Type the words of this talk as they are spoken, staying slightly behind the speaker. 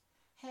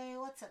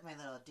What's up, my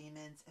little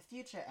demons?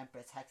 Future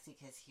Empress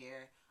Hexicus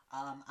here.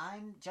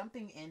 I'm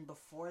jumping in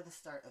before the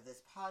start of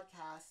this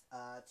podcast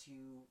to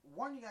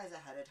warn you guys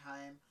ahead of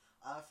time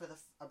for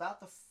about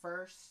the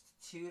first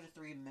 2 to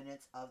 3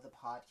 minutes of the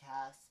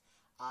podcast.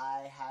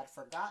 I had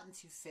forgotten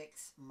to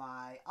fix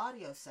my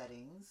audio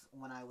settings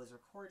when I was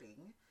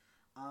recording,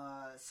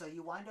 so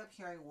you wind up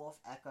hearing Wolf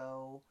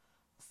Echo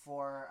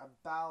for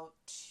about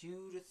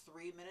 2 to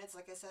 3 minutes.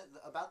 Like I said,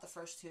 about the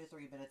first 2 to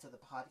 3 minutes of the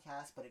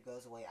podcast, but it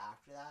goes away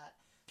after that.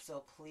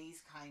 So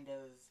please kind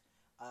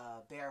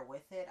of bear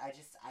with it. I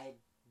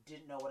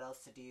didn't know what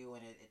else to do,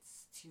 and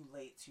it's too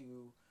late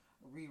to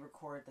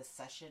re-record the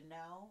session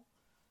now.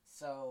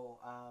 So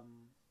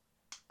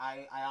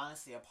I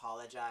honestly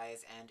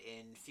apologize, and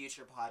in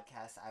future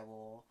podcasts I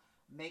will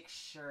make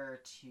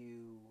sure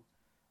to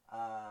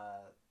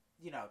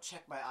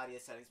check my audio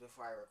settings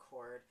before I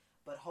record.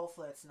 But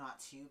hopefully it's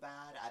not too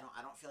bad.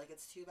 I don't feel like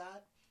it's too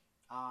bad.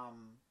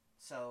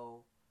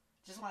 So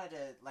just wanted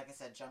to, like I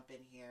said, jump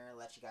in here,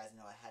 let you guys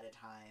know ahead of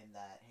time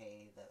that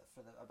hey,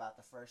 about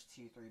the first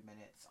 2-3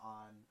 minutes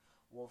on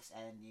Wolf's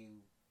End,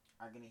 you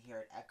are gonna hear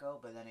it echo,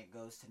 but then it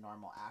goes to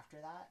normal after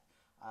that.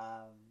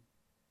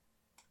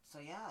 So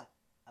yeah,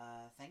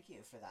 thank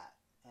you for that,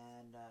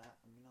 and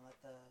I'm gonna let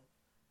the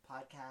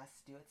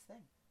podcast do its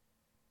thing.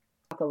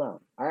 Talk alone.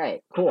 All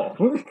right, cool.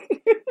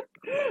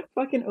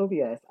 Fucking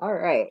OBS. All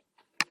right.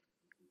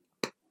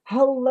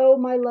 Hello,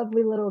 my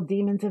lovely little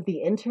demons of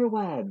the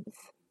interwebs.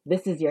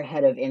 This is your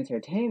head of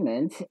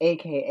entertainment,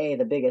 aka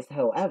the biggest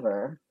hoe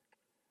ever,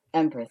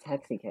 Empress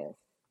Hexicus,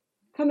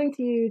 coming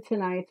to you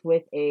tonight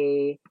with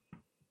a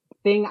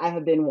thing I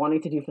have been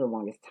wanting to do for the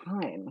longest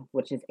time,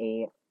 which is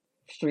a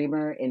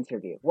streamer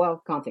interview.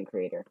 Well, content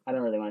creator. I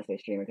don't really want to say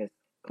streamer because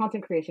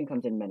content creation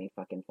comes in many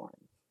fucking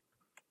forms.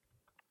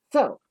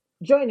 So,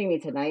 joining me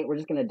tonight, we're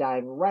just going to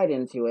dive right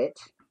into it.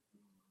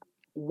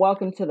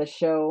 Welcome to the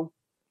show,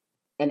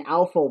 an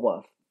alpha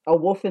wolf, a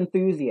wolf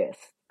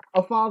enthusiast,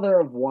 a father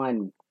of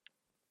one,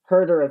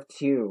 herder of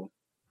two,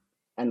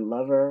 and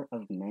lover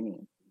of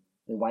many.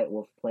 White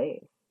Wolf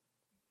Plays.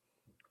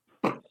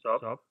 What's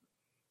up?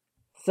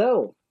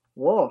 So,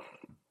 Wolf,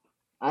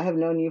 I have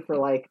known you for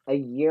like a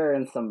year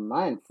and some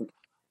months.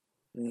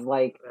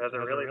 Like, has it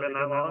really been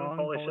that long?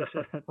 Holy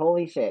shit.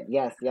 Holy shit.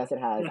 Yes, it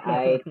has.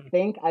 I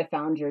think I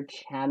found your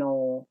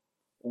channel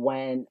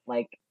when,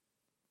 like,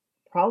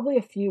 probably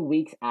a few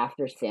weeks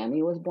after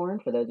Sammy was born.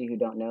 For those of you who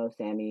don't know,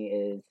 Sammy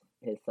is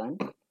his son.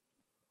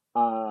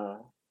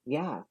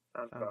 Yeah.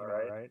 Sounds about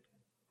right.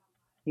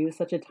 He was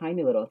such a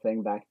tiny little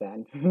thing back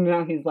then.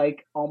 Now he's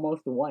like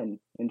almost one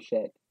and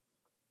shit.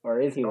 Or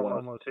is he one?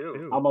 Almost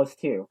two. Almost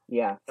two.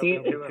 Yeah. See,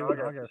 He'll be two in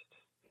August.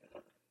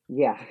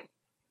 Yeah.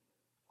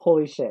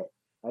 Holy shit.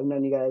 I've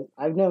known you guys.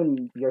 I've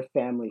known your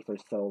family for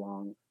so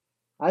long.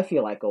 I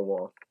feel like a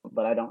wolf,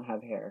 but I don't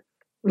have hair.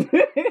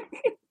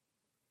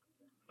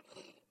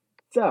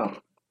 So,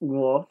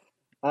 Wolf,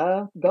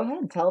 go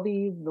ahead. Tell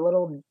the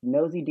little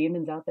nosy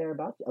demons out there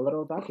a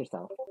little about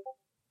yourself.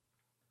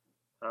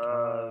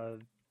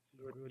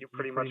 You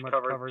pretty much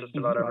covered just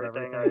about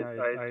everything.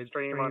 I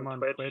stream on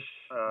Twitch.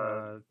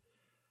 A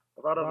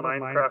lot of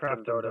Minecraft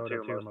and Dota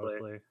 2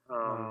 mostly.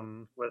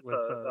 With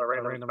a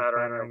random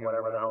smattering of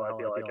whatever the hell I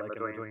feel like in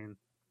between.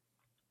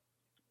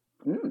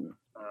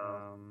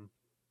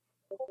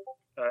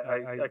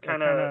 I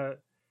kind of...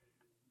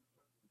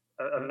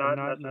 I'm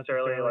not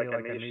necessarily like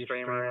a niche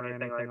streamer or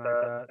anything like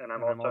that, and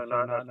I'm also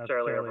not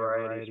necessarily a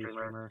variety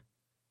streamer.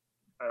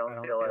 I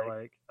don't feel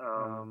like.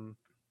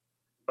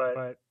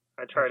 But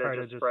I try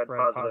to just spread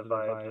positive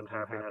vibes and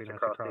happiness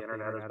across the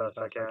internet as best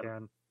I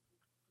can.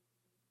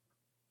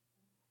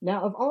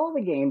 Now, of all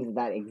the games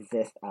that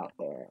exist out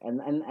there,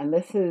 and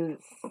this is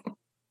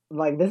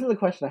a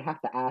question I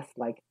have to ask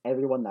like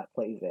everyone that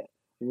plays it.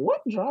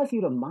 What draws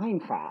you to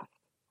Minecraft?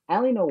 I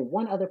only know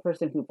one other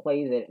person who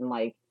plays it, and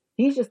like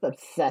he's just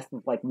obsessed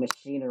with like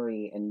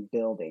machinery and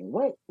building.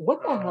 What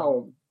the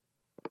hell?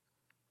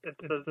 It's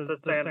the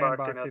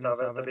sandboxiness of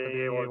it, to be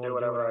able to do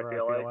whatever I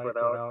feel like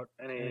without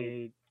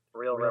any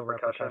real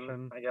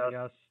repercussion, I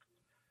guess.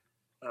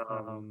 I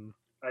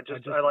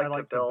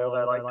like to build.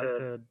 I like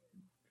to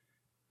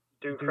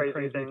do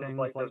crazy things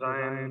like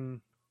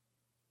design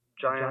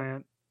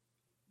giant.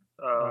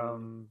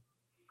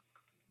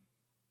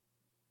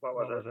 What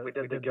was it? We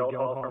did the guild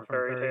hall from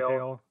Fairy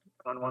Tail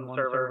on one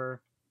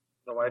server.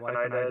 The wife and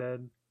I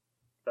did.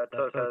 That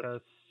took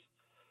us.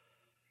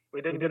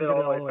 We didn't get it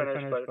all the way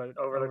finished, but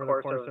over the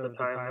course of the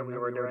time that we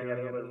were doing it,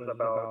 it was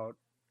about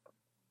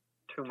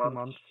 2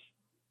 months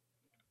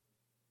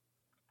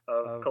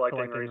of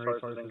collecting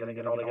resources and getting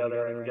it all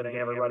together and getting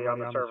everybody on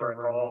the server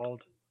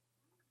involved.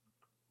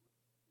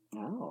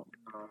 Oh.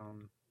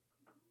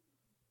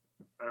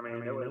 I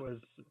mean, it was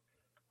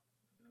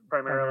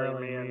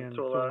primarily me and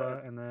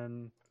Sula, and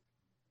then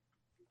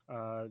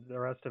the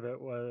rest of it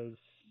was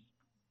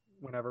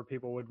whenever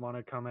people would want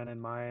to come in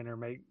and mine or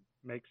make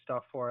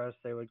stuff for us,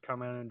 they would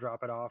come in and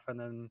drop it off and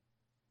then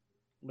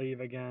leave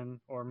again,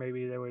 or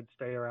maybe they would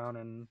stay around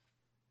and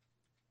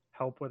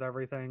help with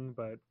everything,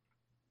 but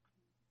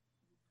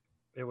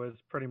it was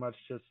pretty much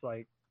just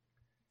like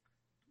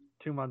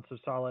 2 months of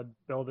solid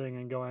building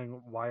and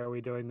going, why are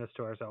we doing this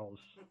to ourselves?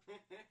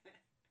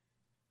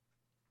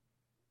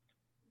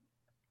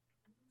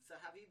 So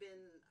have you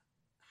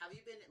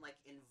been like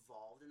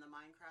involved in the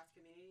Minecraft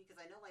community? Because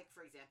I know, like,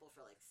 for example,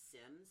 for like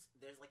Sims,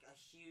 there's like a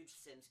huge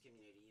Sims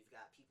community. You've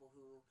got people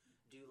who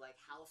do like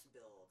house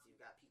builds. You've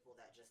got people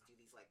that just do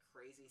these like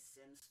crazy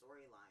Sims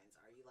storylines.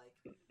 Are you like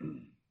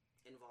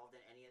involved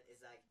in any? Is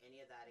like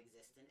any of that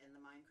existent in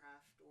the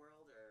Minecraft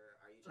world,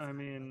 or are you just I kind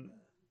of like mean,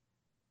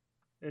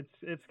 a?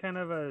 it's kind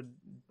of a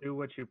do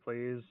what you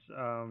please.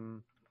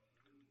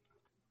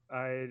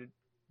 I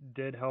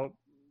did help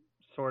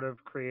sort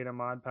of create a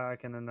mod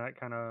pack, and then that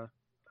kind of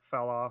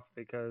fell off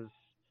because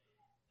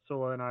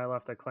Sula and I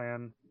left a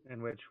clan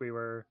in which we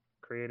were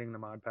creating the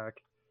mod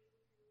pack.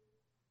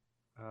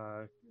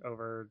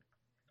 Over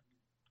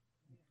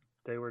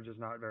they were just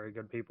not very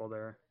good people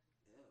there.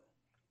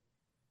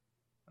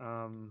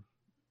 Ew.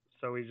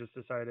 So we just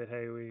decided,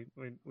 hey,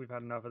 we've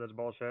had enough of this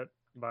bullshit.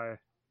 Bye.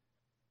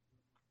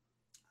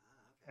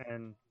 Okay.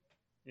 And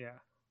yeah.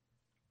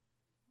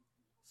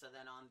 So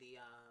then on the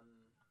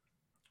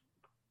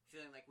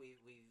feeling like we've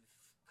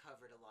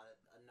covered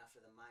enough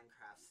of the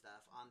Minecraft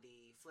stuff. On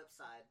the flip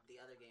side, the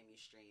other game you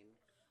stream,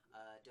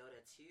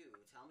 Dota 2.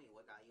 Tell me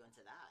what got you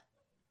into that.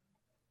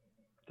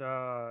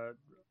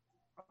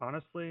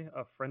 Honestly,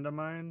 a friend of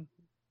mine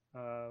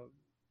uh,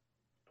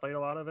 played a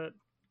lot of it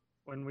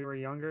when we were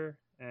younger,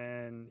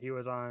 and he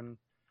was on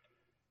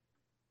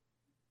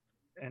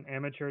an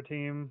amateur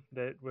team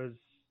that was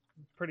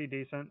pretty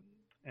decent.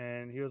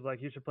 And he was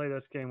like, "You should play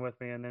this game with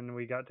me." And then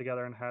we got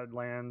together and had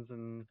LANs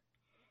and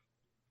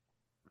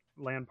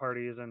LAN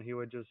parties, and he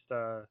would just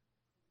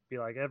be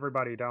like,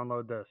 "Everybody,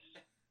 download this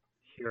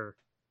here."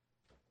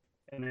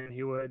 And then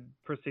he would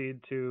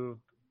proceed to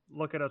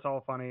look at us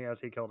all funny as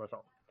he killed us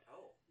all.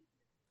 Oh,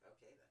 okay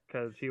then.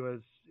 Because he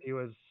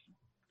was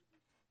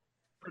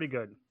pretty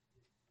good,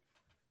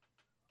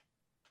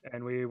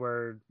 and we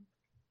were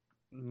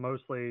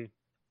mostly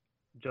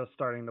just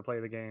starting to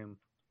play the game.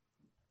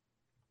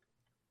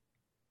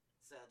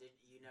 So did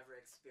you never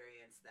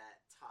experience that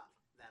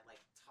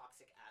like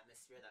toxic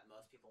atmosphere that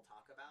most people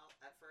talk about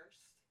at first?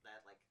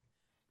 That like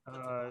puts a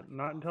lot of people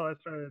Not off. until I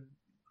started.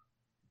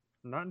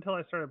 Not until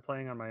I started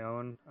playing on my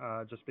own.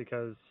 Just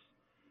because,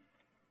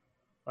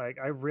 like,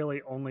 I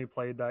really only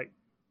played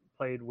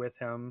with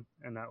him,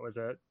 and that was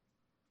it.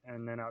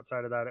 And then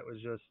outside of that, it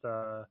was just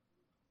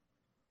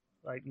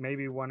like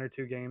maybe 1 or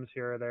 2 games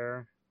here or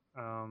there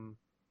on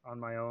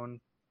my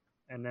own,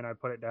 and then I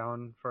put it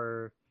down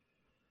for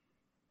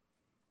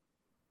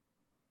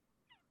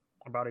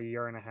about a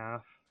year and a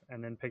half,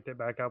 and then picked it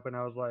back up, and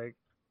I was like,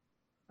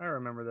 I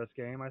remember this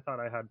game. I thought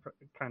I had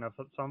kind of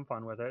some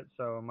fun with it,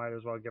 so might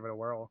as well give it a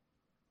whirl.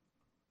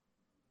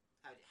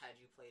 Had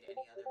you played any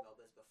other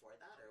MOBAs before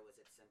that, or was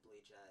it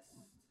simply just?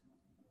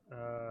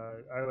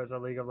 I was a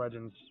League of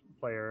Legends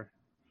player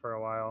for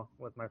a while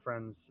with my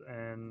friends,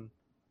 and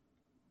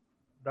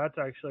that's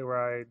actually where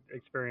I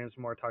experienced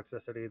more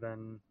toxicity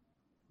than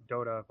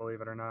Dota,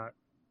 believe it or not.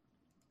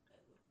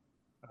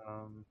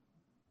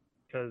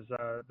 Because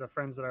the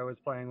friends that I was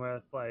playing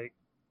with, like,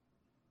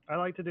 I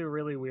like to do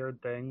really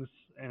weird things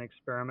and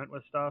experiment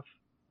with stuff,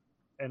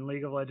 and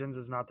League of Legends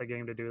is not the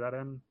game to do that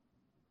in.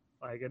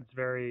 Like,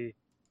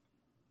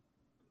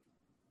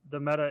 the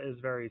meta is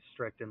very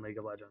strict in League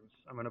of Legends.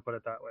 I'm gonna put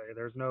it that way.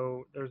 There's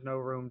no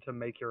room to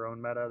make your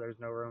own meta. There's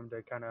no room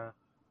to kind of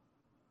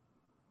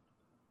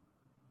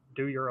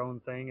do your own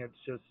thing. It's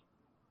just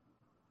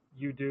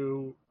you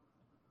do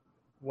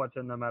what's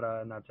in the meta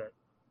and that's it.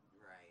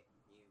 Right.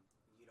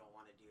 You don't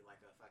want to do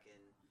like a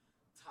fucking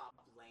top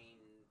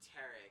lane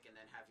Taric and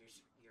then have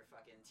your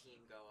fucking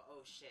team go, oh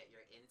shit,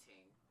 you're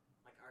inting.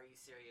 Like, are you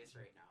serious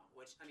right now?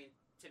 Which, I mean,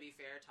 to be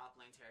fair, top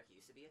lane Taric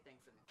used to be a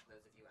thing for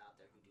those of you out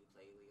there who do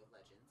play League of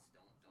Legends.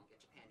 Don't get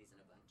your panties in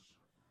a bunch.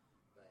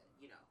 But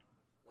you know,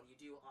 when you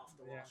do off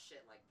the wall Yeah.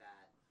 shit like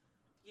that,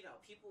 you know,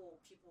 people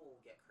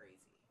get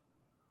crazy.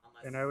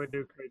 Unless, And I would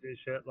do crazy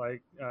shit like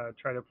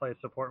try to play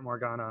support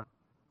Morgana.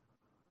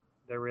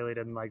 They really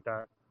didn't like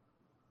that.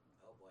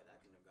 oh boy,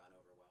 that couldn't have gone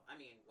over well. I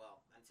mean,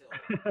 well, until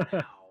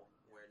now,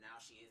 where now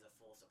she is a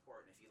full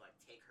support, and if you like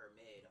take her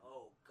mid,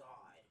 oh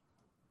god.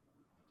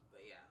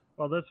 But yeah.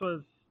 Well, this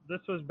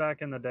was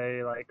back in the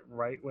day, like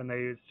right when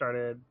they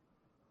started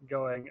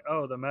going,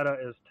 oh, the meta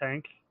is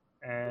tank,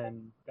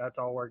 and that's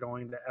all we're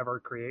going to ever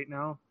create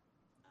now.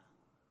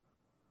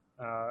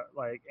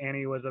 Like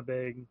Annie was a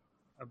big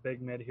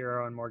mid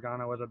hero, and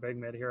Morgana was a big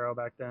mid hero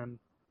back then.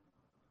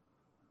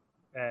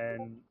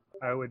 And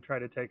I would try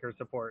to take her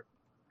support,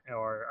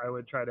 or I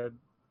would try to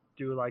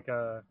do like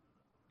a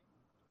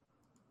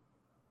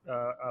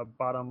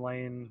bottom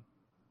lane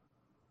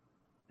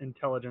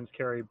intelligence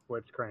carry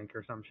blitzcrank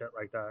or some shit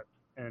like that,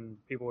 and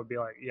people would be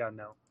like, yeah,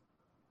 no.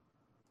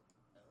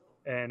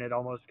 Oh. And it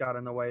almost got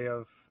in the way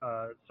of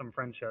some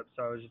friendships.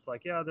 So I was just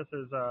like, yeah, this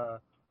is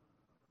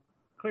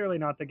clearly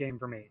not the game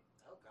for me.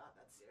 Oh god,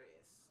 that's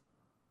serious.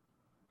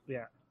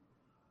 Yeah.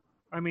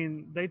 I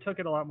mean, they took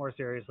it a lot more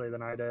seriously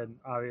than I did,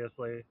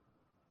 obviously.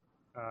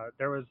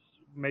 There was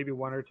maybe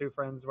one or two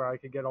friends where I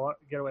could get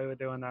away with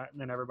doing that, and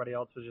then everybody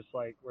else was just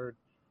like, we're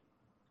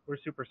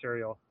super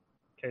serial.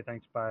 Okay,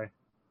 thanks, bye.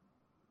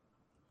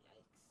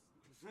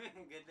 Yikes!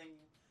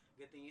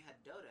 good thing you had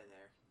Dota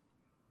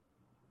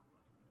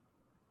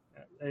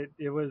there.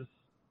 It was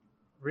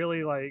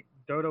really like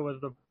Dota was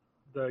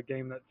the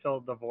game that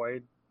filled the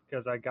void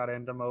because I got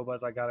into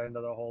MOBAs, I got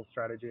into the whole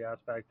strategy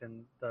aspect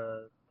and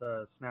the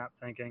snap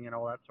thinking and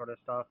all that sort of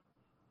stuff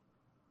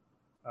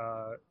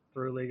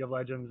through League of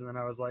Legends, and then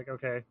I was like,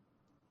 okay,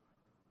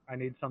 I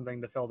need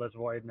something to fill this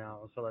void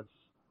now, so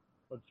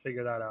let's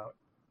figure that out.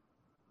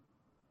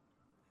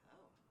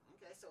 Oh,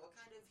 okay. So what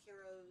kind of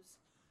heroes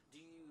do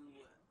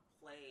you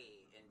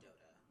play in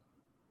Dota?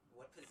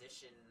 What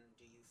position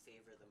do you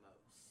favor the most?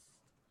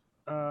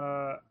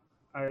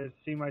 I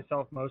see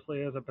myself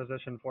mostly as a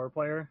position 4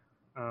 player,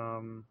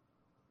 and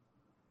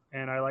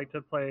I like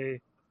to play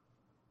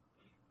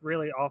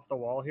really off the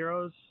wall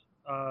heroes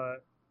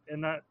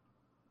in that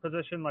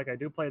position. Like I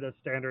do play the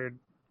standard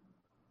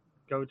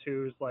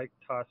go-tos like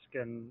Tusk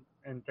and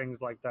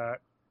things like that,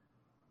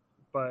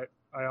 but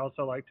I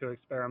also like to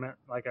experiment,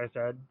 like I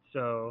said.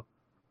 So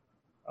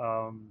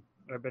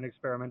I've been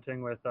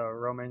experimenting with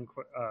roaming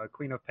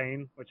Queen of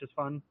Pain, which is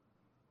fun.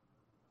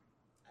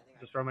 I think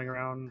Just roaming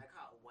around. I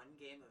caught one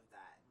game of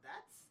that.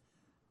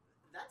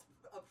 That's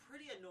a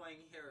pretty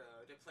annoying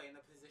hero to play in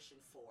the position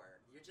 4.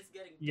 You're just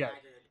getting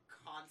daggered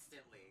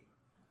constantly.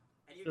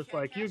 And you just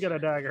can't like, you get a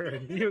dagger,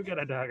 and you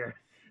get a dagger.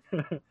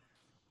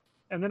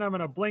 And then I'm going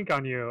to blink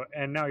on you,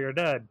 and now you're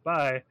dead.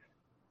 Bye.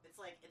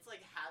 It's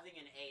like having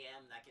an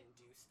AM that can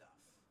do stuff.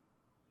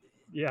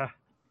 Yeah.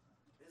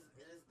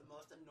 It is the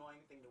most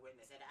annoying thing to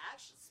witness. And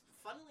actually,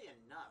 funnily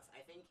enough,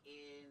 I think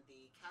in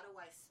the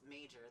Katowice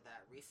Major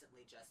that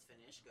recently just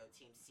finished, Go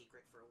Team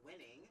Secret for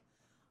winning,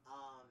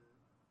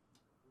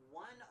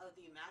 one of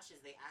the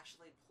matches they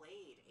actually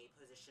played a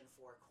position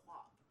 4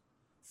 QoP.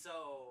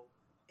 So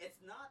it's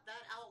not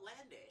that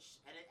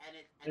outlandish, and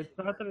it's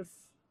not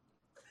works.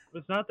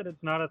 It's not that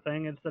it's not a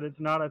thing. It's that it's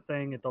not a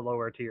thing at the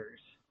lower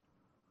tiers.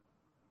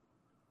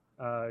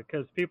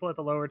 Because people at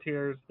the lower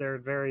tiers, they're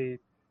very,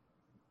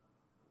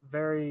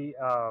 very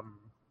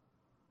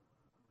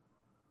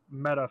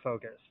meta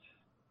focused.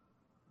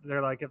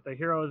 They're like, if the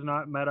hero is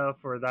not meta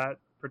for that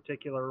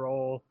particular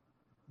role,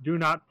 do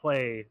not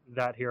play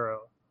that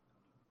hero.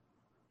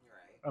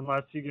 Right.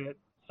 Unless you get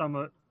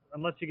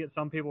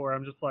some people where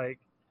I'm just like,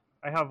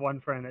 I have one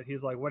friend that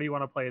he's like, what do you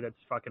want to play that's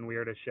fucking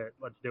weird as shit?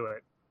 Let's do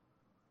it.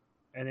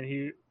 And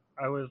then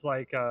I was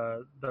like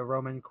the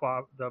Roman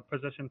QoP, the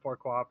position 4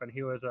 QoP, and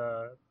he was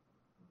a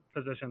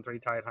position 3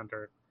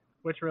 Tidehunter,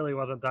 which really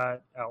wasn't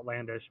that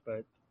outlandish,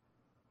 but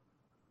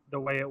the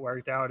way it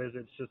worked out is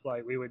it's just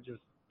like we would just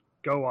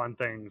go on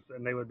things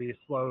and they would be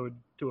slowed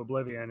to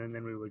oblivion and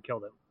then we would kill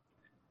them.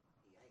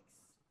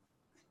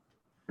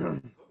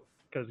 Yikes.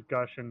 Because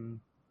Gush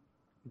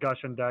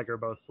and Dagger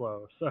both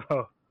slow, so.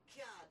 God,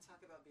 talk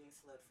about being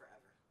slowed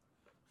forever.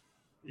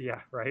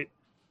 Yeah, right?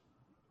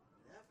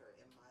 Never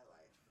in my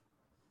life.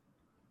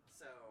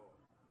 So,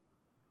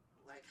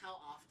 like,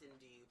 how often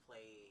do you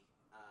play,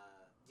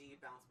 do you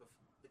bounce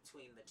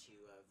between the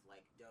two of,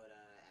 like,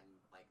 Dota and,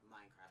 like,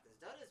 Minecraft? Because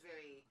Dota is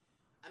very,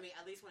 I mean,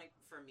 at least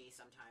for me,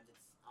 sometimes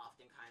it's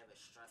often kind of a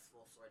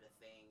stressful sort of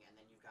thing, and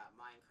then you've got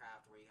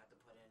Minecraft where you have to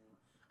put in,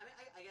 I mean,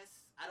 I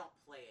guess I don't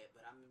play it,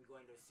 but I'm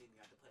going to assume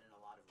you have to put in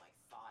a lot of, like,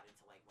 thought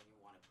into, like, when you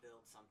want to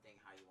build something,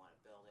 how you want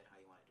to build it, how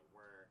you want it to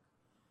work.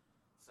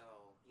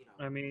 So, you know.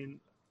 I mean,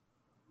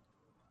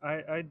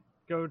 I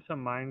go to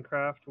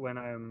Minecraft when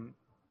I'm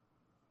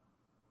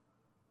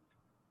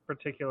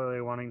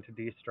particularly wanting to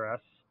de-stress.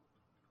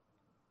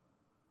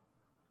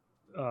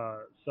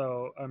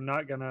 So I'm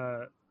not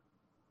gonna,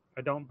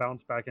 I don't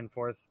bounce back and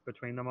forth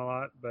between them a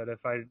lot, but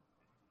if I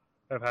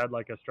have had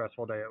like a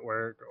stressful day at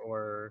work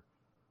or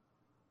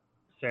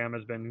Sam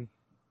has been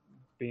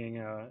being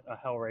a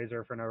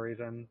hellraiser for no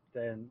reason,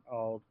 then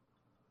I'll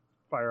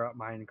fire up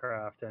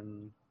Minecraft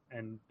and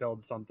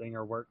build something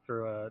or work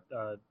through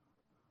a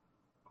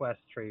quest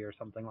tree or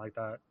something like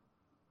that.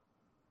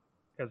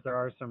 Because there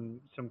are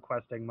some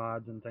questing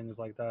mods and things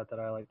like that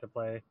I like to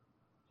play.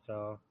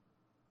 So.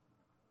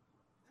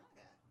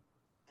 Okay.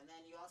 And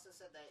then you also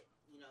said that,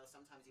 you know,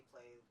 sometimes you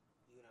play,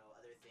 you know,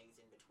 other things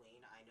in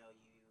between. I know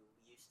you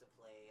used to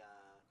play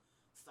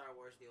Star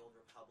Wars The Old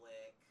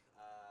Republic,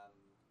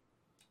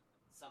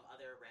 some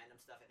other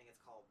random stuff. I think it's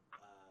called,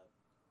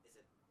 is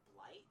it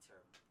Blight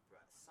or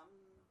some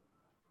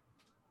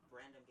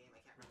random game?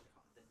 I can't remember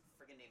the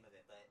friggin' name of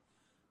it, but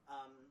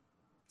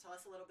tell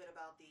us a little bit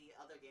about the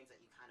other games that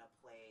you kind of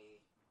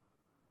play,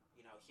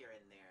 you know, here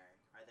and there.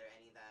 Are there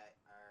any that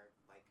are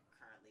like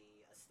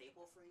currently a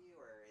staple for you,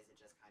 or is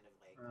it just kind of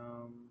like?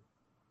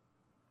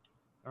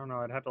 I don't know.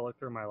 I'd have to look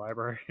through my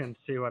library and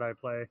see what I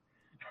play.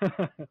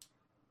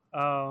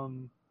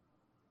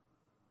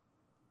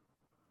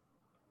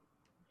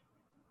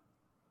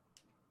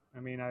 I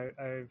mean,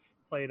 I've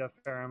played a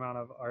fair amount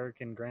of Ark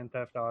and Grand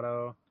Theft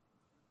Auto.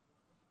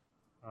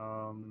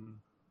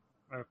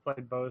 I've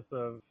played both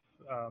of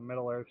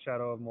Middle Earth: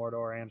 Shadow of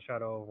Mordor and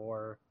Shadow of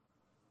War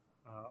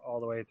all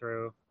the way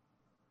through.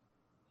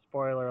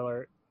 spoiler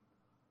alert,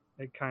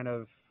 it kind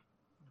of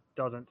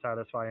doesn't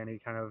satisfy any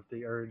kind of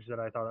the urge that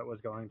I thought it was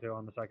going to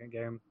on the second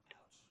game.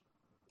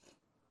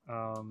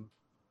 Ouch.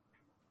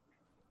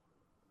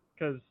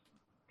 Because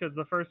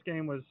the first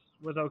game was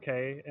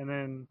okay, and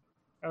then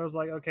I was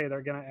like, okay,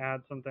 they're gonna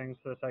add some things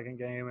to the second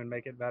game and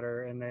make it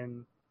better, and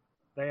then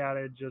they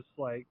added just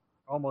like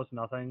almost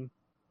nothing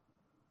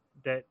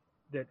that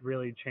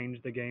really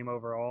changed the game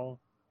overall.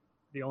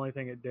 The only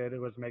thing it did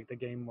was make the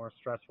game more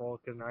stressful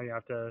because now you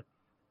have to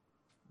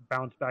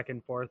bounce back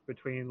and forth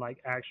between like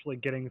actually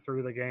getting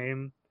through the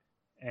game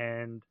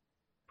and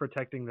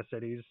protecting the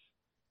cities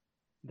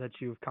that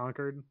you've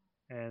conquered.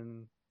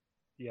 And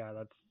yeah,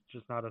 that's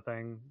just not a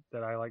thing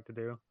that I like to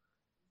do.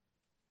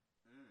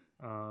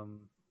 Mm. Um,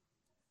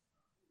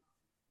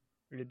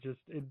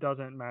 it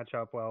doesn't match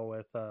up well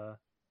with the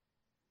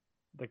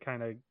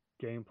kind of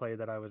gameplay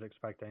that I was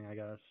expecting, I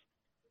guess.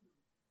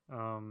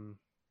 Um,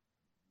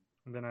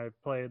 and then I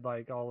played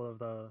like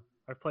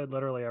I've played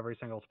literally every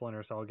single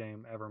Splinter Cell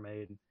game ever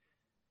made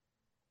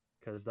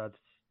because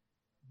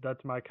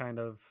that's my kind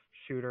of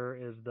shooter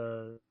is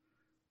the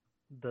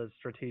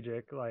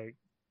strategic, like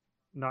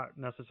not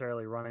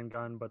necessarily run and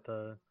gun, but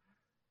the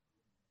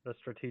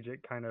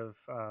strategic kind of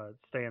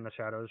stay in the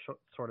shadows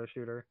sort of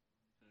shooter,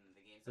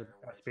 The games the that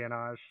reward you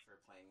espionage. for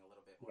playing a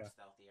little bit more Yeah,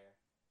 stealthier.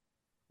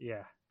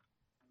 yeah.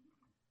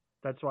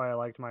 That's why I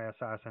liked my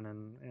assassin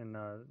in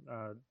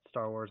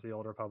Star Wars: The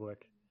Old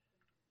Republic.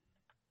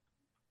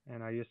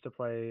 And I used to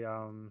play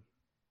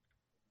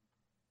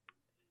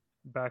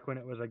back when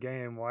it was a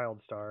game,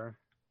 WildStar.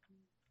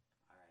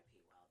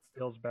 R.I.P. Wildstar.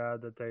 Feels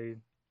bad that they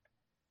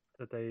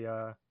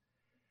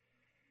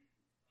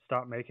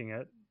stopped making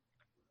it.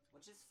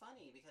 Which is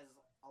funny because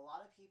a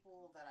lot of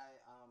people that I've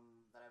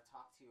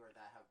talked to or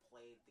that have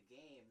played the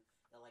game,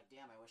 they're like,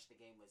 "Damn, I wish the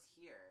game was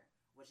here."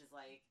 Which is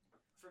like,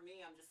 for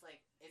me, I'm just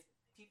like, if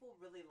people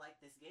really like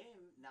this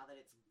game now that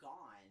it's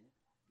gone,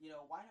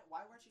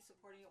 why weren't you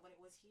supporting it when it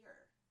was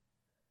here?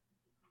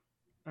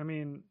 I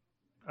mean,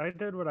 I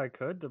did what I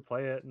could to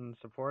play it and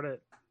support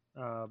it,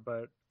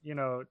 but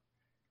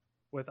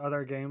with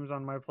other games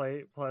on my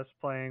plate, plus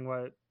playing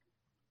what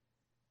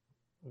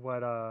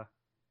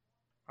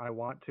I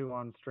want to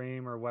on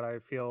stream or what I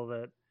feel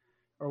that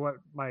or what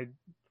my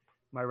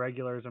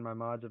regulars and my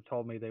mods have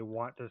told me they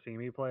want to see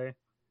me play.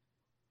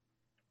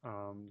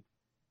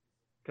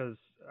 Because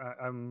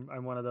I'm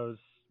one of those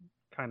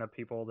kind of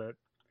people that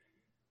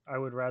I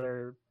would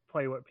rather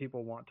play what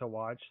people want to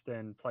watch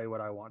than play what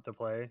I want to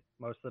play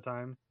most of the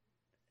time.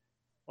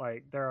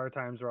 Like there are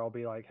times where I'll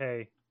be like,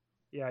 hey,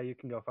 yeah, you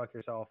can go fuck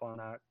yourself on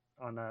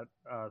that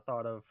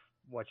thought of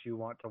what you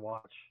want to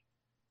watch,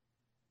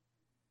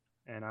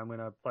 and I'm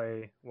gonna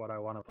play what I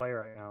want to play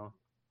right now.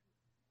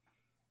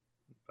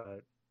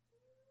 But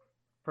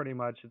pretty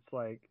much it's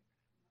like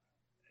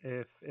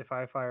if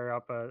I fire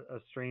up a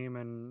stream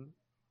and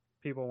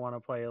people want to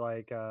play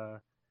like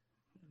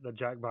the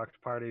Jackbox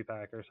Party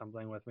Pack or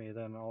something with me,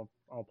 then I'll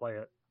play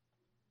it.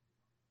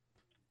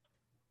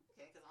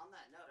 Okay, because on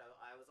that note,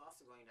 I was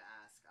also going to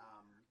ask,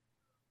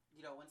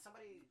 when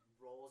somebody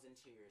rolls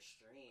into your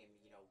stream,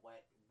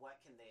 what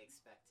can they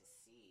expect to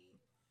see?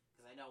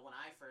 Because I know when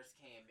I first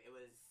came, it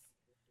was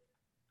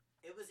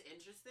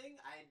interesting.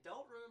 I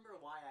don't remember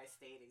why I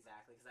stayed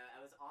exactly because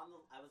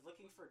I was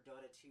looking for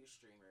Dota 2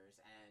 streamers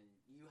and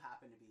you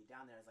happen to be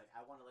down there. I was like,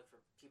 I want to look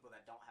for people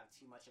that don't have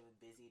too much of a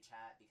busy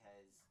chat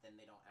because then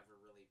they don't ever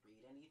really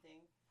read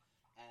anything.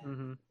 And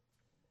Mm-hmm.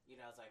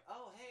 I was like,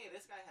 oh hey,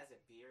 this guy has a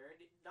beard.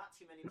 Not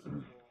too many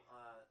people.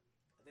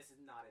 This is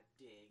not a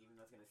dig, even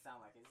though it's gonna sound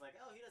like it. It's like,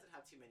 oh, he doesn't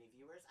have too many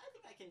viewers. I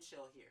think I can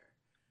chill here.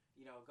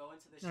 Go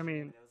into the I stream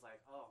mean, and it was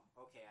like, oh,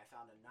 okay, I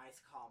found a nice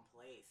calm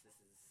place.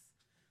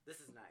 This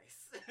is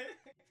nice.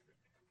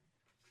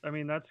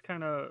 that's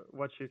kind of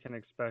what you can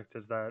expect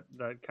is that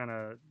kind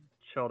of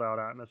chilled out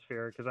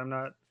atmosphere because I'm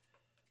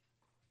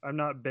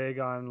not big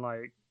on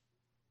like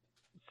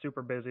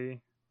super busy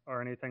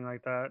or anything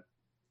like that.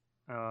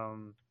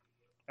 Um,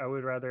 I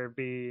would rather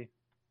be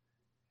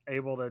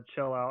able to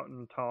chill out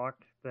and talk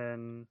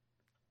than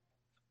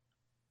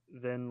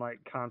like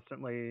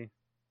constantly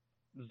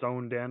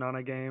zoned in on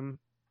a game.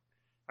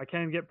 I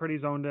can get pretty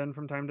zoned in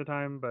from time to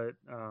time, but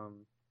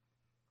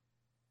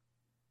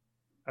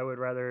I would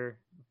rather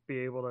be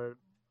able to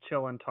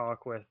chill and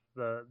talk with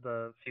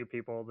the few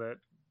people that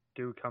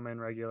do come in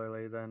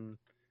regularly than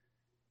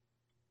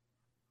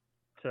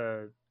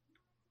to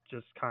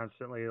just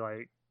constantly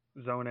like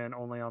zone in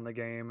only on the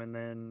game and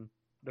then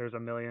there's a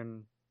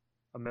million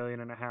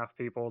and a half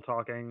people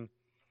talking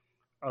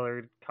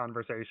other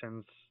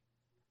conversations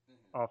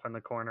Mm-hmm. off in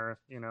the corner.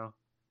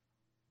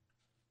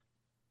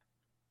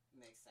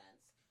 Makes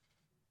sense.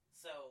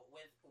 So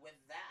with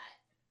that,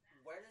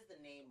 where does the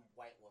name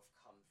White Wolf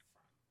come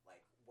from?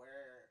 Like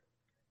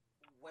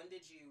when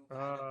did you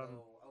kind of Um,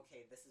 go,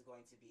 okay, this is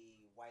going to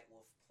be White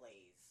Wolf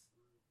Plays?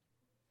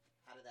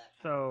 How did that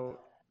kind of come so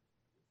about?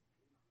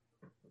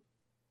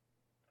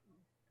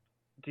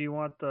 do you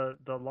want the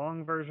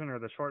long version or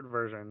the short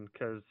version?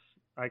 Because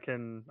I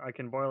can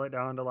boil it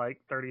down to like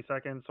 30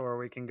 seconds, or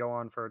we can go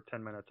on for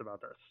 10 minutes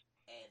about this.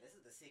 Hey, this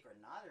is the secret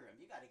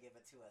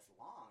it to us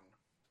long.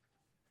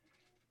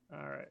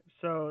 All right.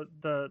 So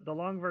the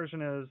long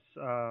version is,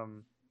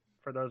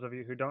 for those of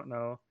you who don't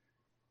know,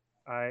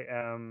 I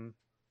am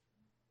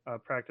a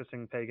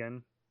practicing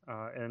pagan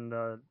in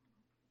the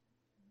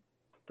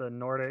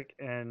Nordic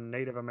and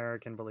Native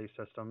American belief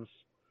systems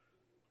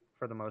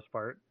for the most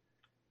part,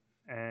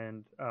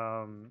 and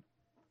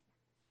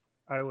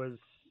I was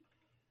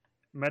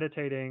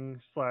meditating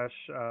slash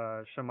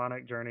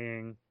shamanic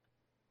journeying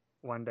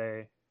one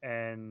day,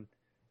 and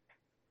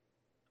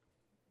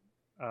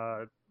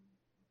uh,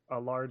 a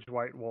large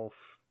white wolf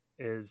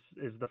is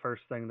the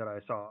first thing that I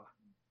saw,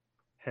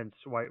 hence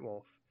white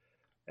wolf,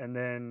 and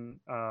then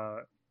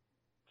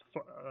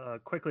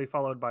quickly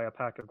followed by a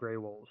pack of gray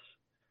wolves.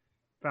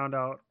 Found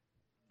out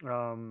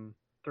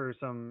through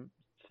some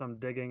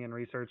digging and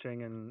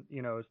researching and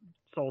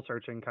soul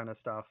searching kind of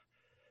stuff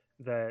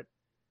that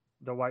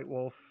the white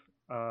wolf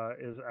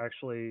is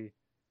actually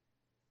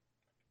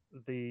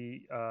the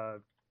how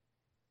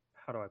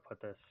do I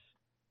put this?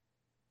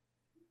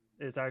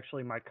 Is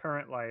actually my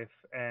current life,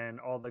 and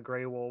all the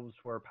gray wolves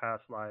were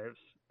past lives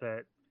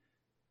that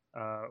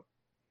uh,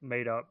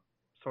 made up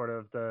sort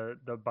of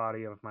the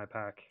body of my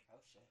pack. Oh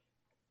shit.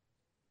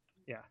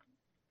 Yeah,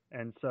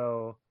 and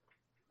so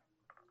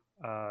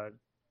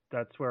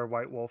that's where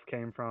White Wolf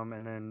came from,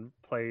 and then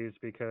plays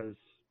because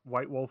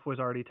White Wolf was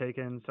already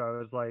taken. So I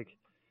was like,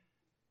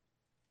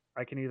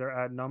 I can either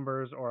add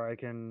numbers or I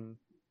can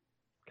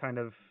kind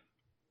of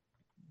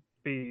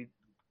be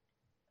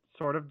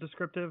sort of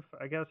descriptive,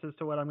 I guess, as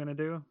to what I'm going to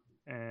do.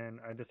 And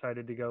I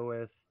decided to go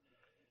with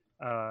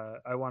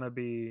I want to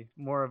be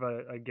more of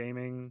a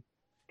gaming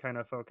kind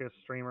of focused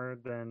streamer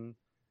than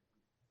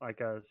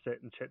like a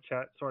sit and chit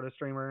chat sort of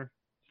streamer.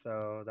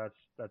 So that's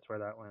where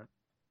that went.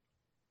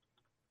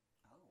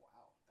 Oh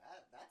wow,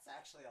 that's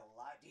actually a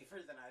lot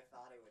deeper than I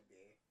thought it would be.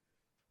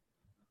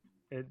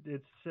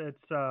 It's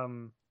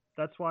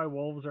that's why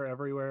wolves are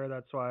everywhere.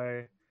 That's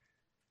why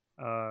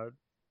uh,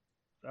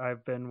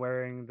 I've been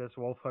wearing this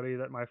wolf hoodie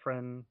that my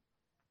friend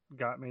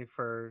got me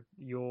for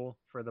Yule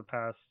for the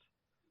past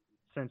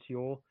since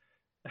Yule.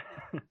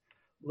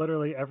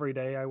 Literally every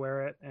day I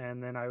wear it,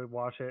 and then I would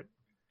wash it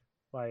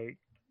like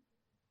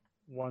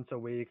once a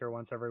week or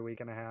once every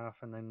week and a half,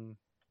 and then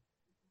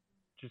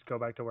just go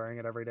back to wearing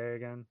it every day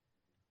again.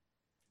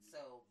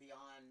 So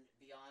beyond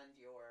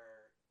your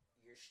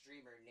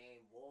streamer name,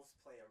 wolves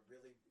play a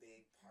really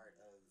big part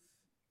of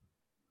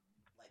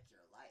like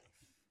your life.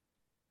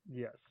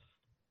 Yes,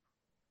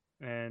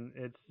 and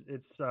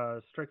it's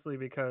strictly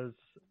because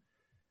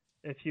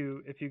if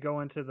you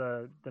go into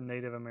the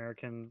Native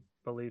American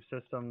belief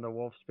system, the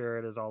wolf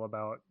spirit is all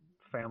about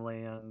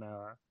family and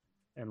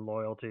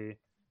loyalty.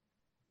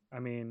 I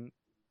mean,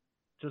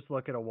 just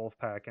look at a wolf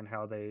pack and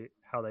how they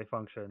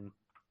function,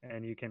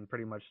 and you can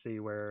pretty much see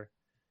where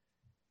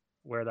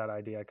that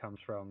idea comes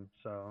from.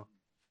 So,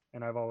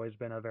 and I've always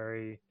been a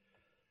very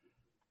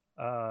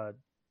uh,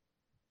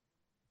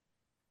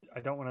 I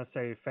don't want to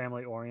say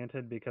family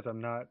oriented because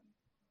I'm not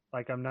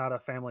a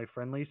family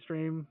friendly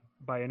stream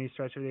by any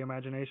stretch of the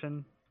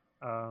imagination.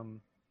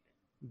 Um,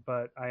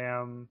 but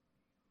I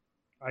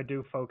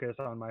do focus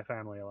on my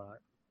family a lot,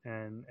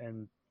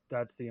 and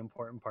that's the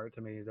important part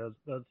to me. Those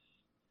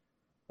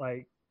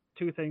like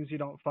two things you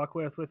don't fuck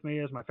with me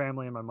is my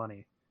family and my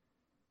money.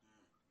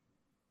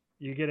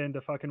 You get into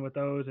fucking with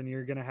those, and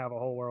you're gonna have a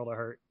whole world of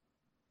hurt.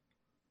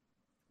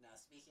 Now,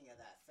 speaking of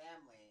that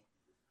family,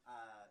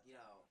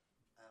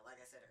 like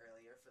I said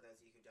earlier, for those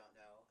of you who don't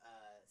know,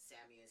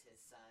 Sammy is his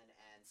son,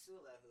 and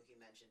Sula, who he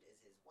mentioned,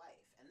 is his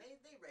wife, and they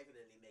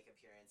regularly make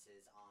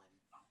appearances on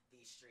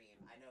the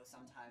stream. I know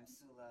sometimes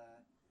Sula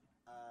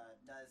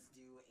does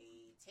do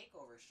a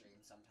takeover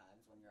stream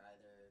sometimes when you're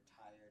either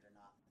tired or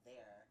not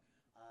there.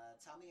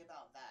 Tell me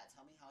about that.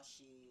 Tell me how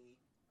she,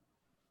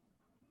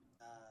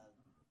 uh,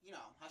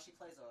 how she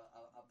plays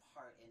a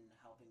part in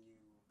helping you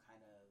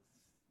kind of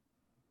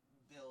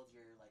build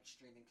your like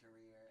streaming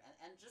career,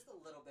 and just a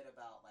little bit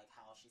about like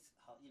how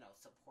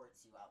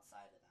supports you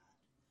outside of that.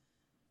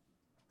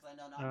 Because I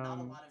know not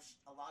a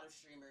lot of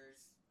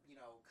streamers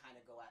kind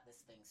of go at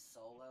this thing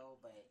solo,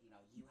 but you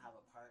have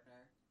a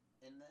partner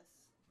in this.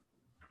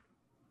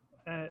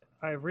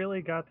 I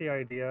really got the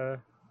idea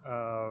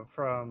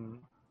from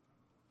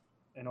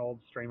an old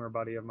streamer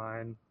buddy of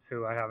mine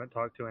who I haven't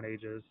talked to in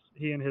ages.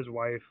 He and his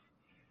wife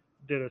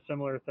did a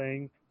similar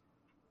thing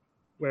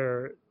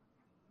where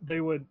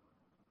they would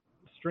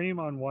stream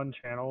on one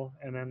channel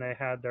and then they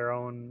had their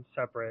own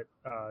separate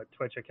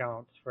Twitch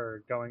accounts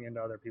for going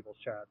into other people's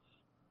chats.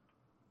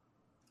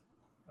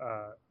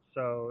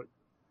 So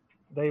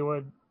they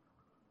would,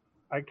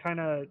 I kind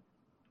of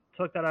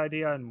took that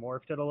idea and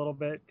morphed it a little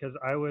bit because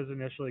I was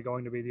initially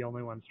going to be the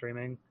only one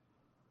streaming,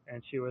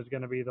 and she was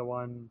going to be the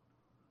one,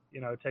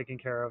 taking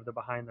care of the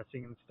behind the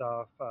scenes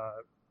stuff.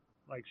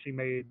 Like she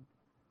made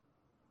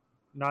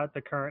not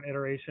the current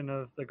iteration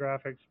of the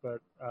graphics, but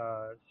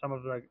some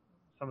of the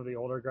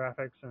older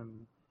graphics,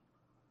 and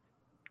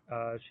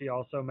she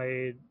also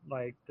made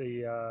like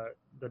the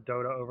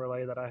Dota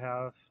overlay that I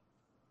have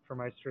for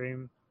my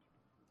stream,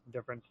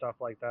 different stuff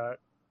like that.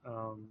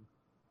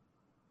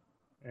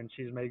 and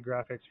she's made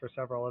graphics for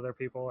several other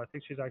people. I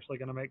think she's actually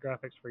going to make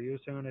graphics for you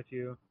soon if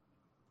you,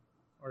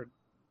 or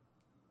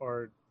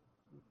or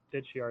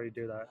did she already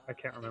do that? I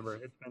can't remember.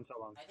 It's been so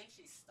long. I think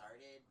she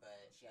started,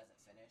 but she hasn't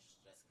finished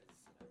just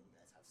because you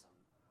guys have some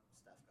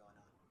stuff going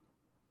on.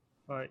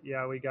 But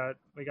yeah, we got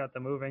the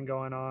moving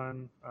going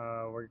on.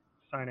 We're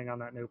signing on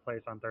that new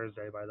place on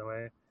Thursday, by the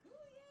way.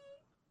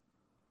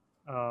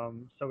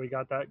 So we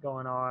got that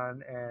going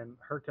on, and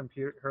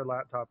her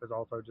laptop is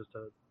also just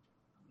a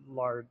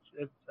large.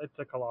 It's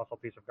a colossal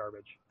piece of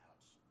garbage.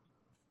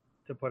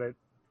 Ouch.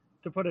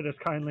 To put it as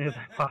kindly as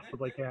I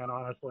possibly can,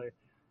 honestly.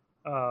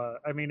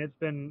 I mean, it's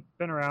been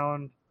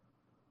around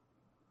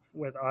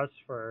with us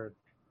for,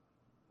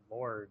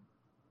 Lord,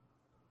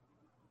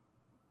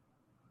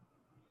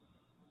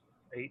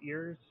 8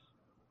 years.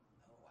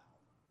 Oh wow,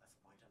 that's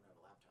a long time to have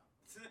a laptop.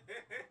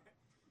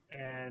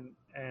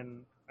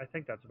 and I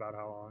think that's about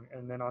how long.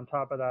 And then on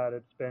top of that,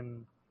 it's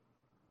been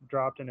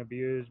dropped and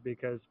abused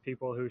because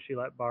people who she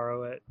let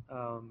borrow it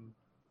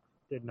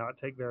did not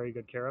take very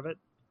good care of it.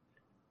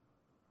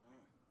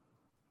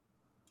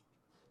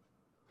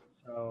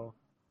 So,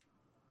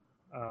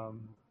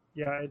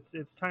 yeah,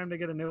 it's time to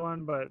get a new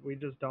one, but we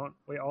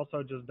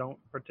also just don't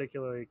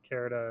particularly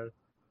care to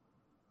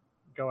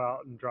go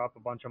out and drop a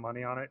bunch of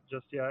money on it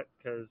just yet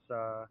because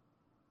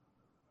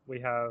we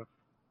have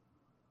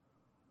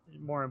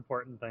more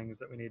important things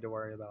that we need to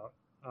worry about.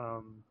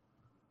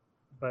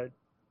 But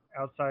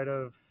outside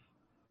of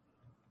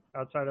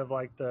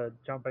like the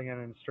jumping in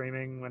and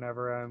streaming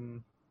whenever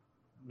I'm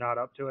not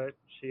up to it,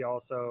 she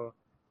also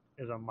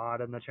is a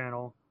mod in the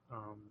channel.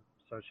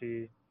 So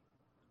she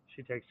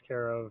takes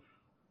care of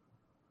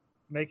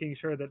making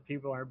sure that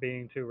people aren't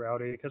being too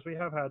rowdy, because we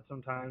have had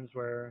some times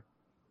where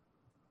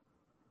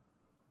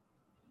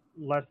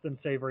less than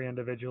savory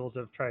individuals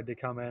have tried to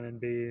come in and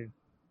be,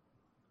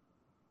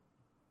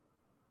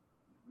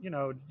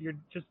 you're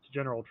just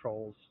general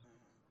trolls,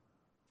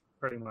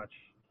 pretty much.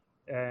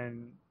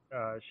 And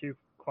she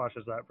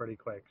quashes that pretty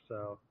quick,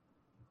 so.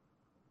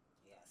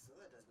 Yeah,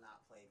 Sula does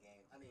not play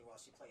games. I mean, well,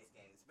 she plays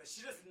games, but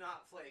she does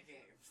not play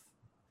games.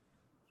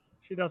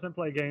 She doesn't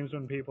play games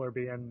when people are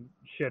being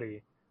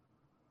shitty.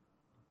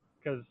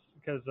 Because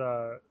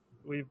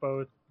we've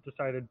both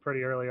decided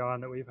pretty early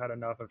on that we've had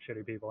enough of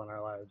shitty people in our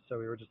lives. So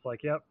we were just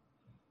like, yep,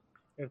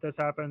 if this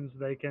happens,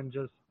 they can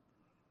just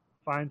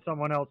find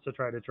someone else to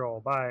try to troll.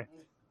 Bye.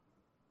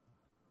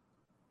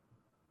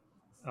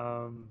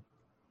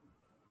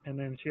 And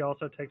then she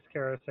also takes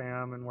care of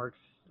Sam and works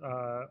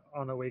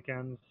on the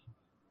weekends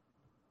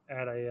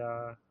at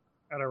a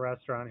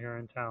restaurant here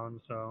in town.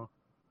 So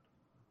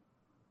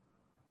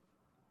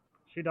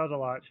she does a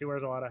lot. She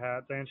wears a lot of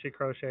hats, and she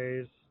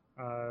crochets.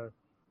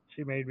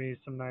 She made me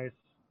some nice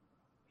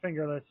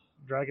fingerless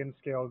dragon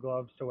scale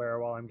gloves to wear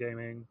while I'm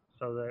gaming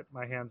so that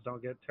my hands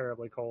don't get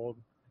terribly cold,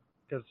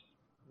 because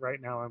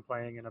right now I'm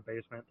playing in a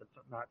basement that's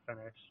not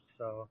finished.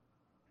 So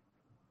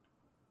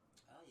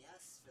oh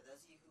yes, for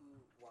those of you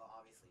who, well,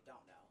 obviously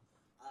don't know,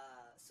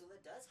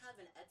 Sula does have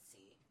an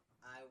Etsy.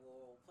 I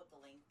will put the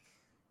link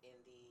in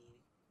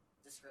the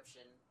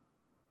description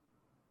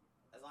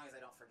as long as I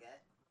don't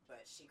forget.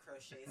 But she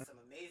crochets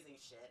some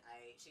amazing shit.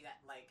 She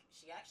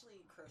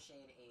actually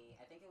crocheted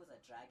I think it was a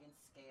dragon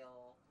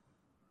scale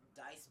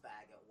dice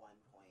bag at one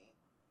point,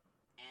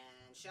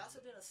 and she also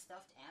did a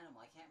stuffed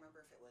animal. I can't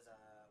remember if it was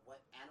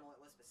what animal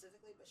it was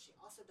specifically, but she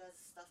also does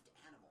stuffed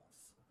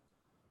animals.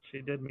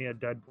 She did me a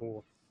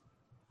Deadpool.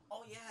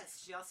 Oh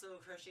yes, she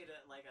also crocheted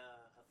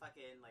a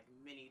fucking like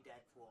mini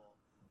Deadpool.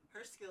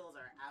 Her skills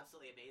are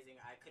absolutely amazing.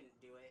 I couldn't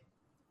do it.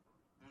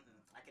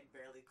 I could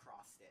barely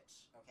cross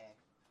stitch. Okay,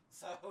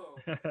 so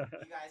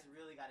you guys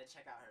really got to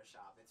check out her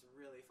shop. It's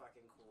really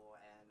fucking cool,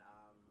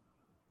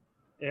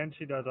 and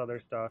she does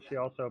other stuff. Yeah. She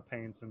also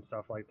paints and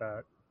stuff like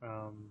that.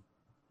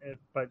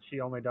 But she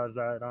only does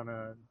that on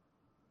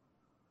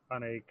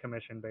a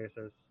commission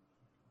basis.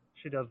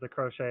 She does the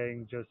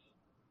crocheting just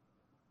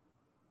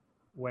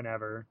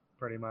whenever,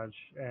 pretty much,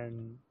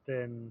 and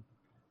then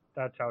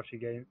that's how she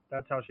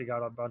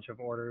got a bunch of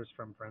orders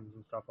from friends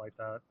and stuff like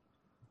that.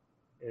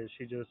 Is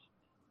she just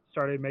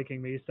started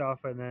making me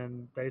stuff, and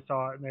then they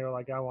saw it and they were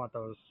like, I want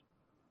those.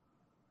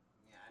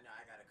 Yeah, I know.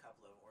 I got a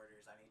couple of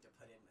orders I need to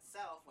put in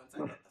myself once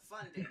I get the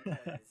funding,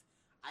 because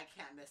I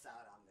can't miss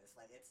out on this.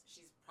 Like,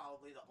 she's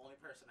probably the only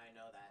person I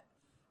know that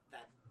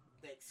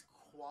makes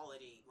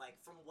quality,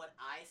 like, from what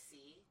I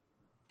see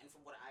and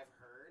from what I've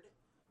heard,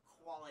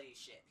 quality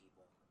shit,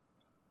 people.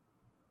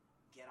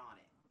 Get on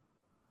it.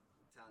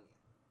 I'm telling you.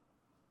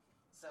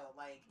 So,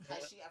 like,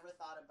 has she ever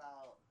thought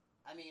about,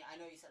 I mean,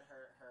 I know you said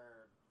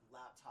her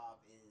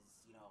laptop is,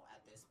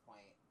 at this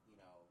point,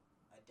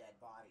 a dead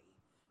body,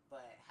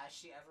 but has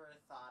she ever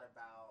thought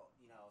about,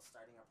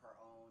 starting up her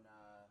own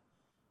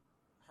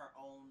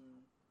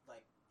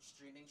like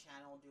streaming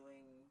channel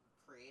doing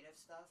creative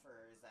stuff,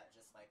 or is that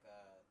just like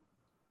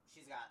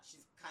she's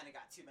kind of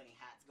got too many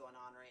hats going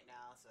on right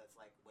now, so it's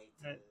like wait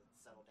to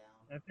settle down?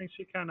 I think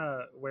she kind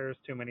of wears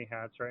too many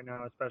hats right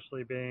now,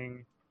 especially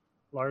being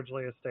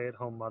largely a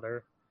stay-at-home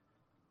mother.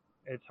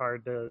 It's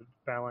hard to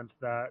balance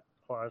that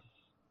plus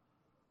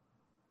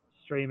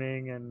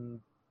streaming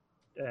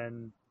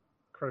and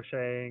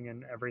crocheting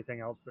and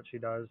everything else that she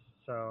does.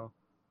 So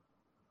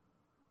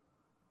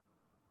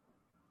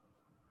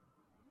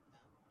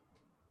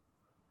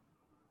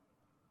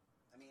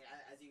I mean,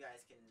 as you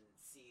guys can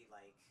see,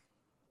 like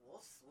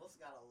Wolf's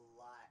got a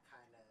lot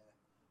kind of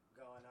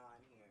going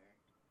on here,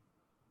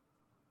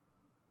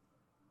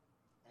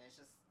 and it's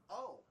just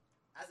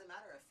As a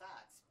matter of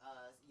fact,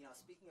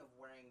 speaking of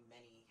wearing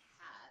many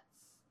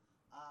hats,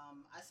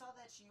 I saw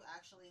that you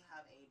actually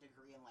have a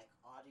degree in like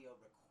audio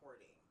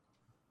recording.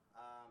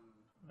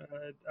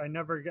 I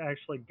never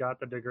actually got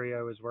the degree.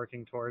 I was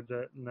working towards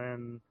it,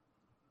 and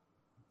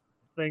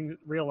then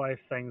real life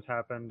things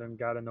happened and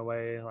got in the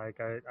way.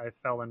 Like I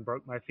fell and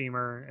broke my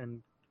femur,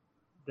 and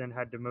then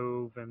had to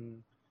move,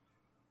 and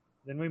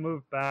then we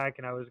moved back,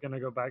 and I was going to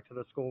go back to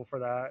the school for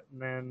that,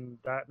 and then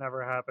that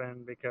never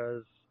happened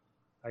because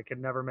I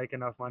could never make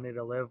enough money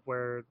to live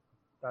where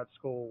that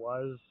school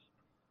was,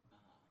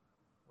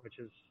 which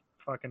is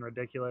fucking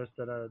ridiculous.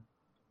 That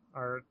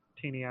our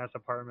teeny ass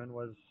apartment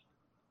was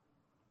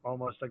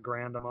almost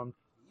 $1,000 a month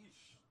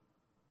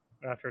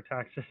after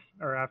taxes,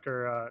 or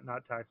after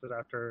not taxes,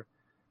 after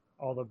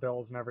all the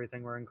bills and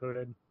everything were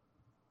included.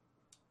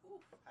 Ooh,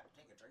 had to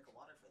take a drink of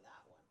water for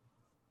that one.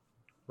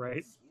 Right.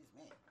 Excuse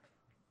me.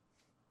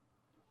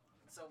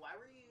 So why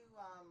were you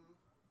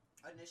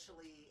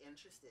initially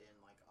interested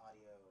in like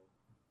audio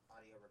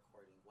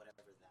recording,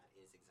 whatever that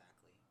is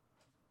exactly?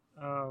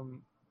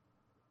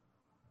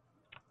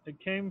 It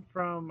came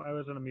from, I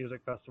was in a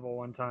music festival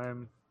one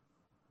time,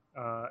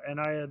 and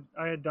I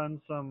had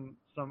done some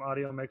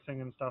audio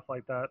mixing and stuff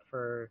like that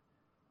for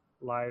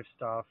live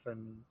stuff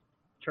and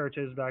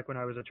churches back when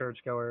I was a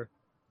churchgoer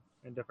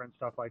and different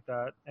stuff like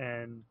that.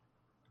 And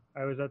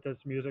I was at this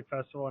music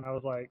festival, and I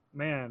was like,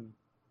 man,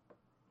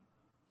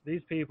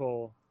 these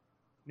people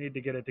need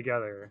to get it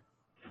together.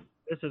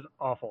 This is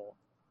awful.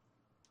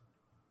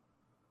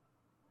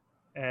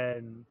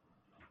 And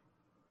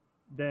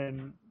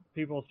then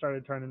people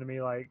started turning to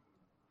me like,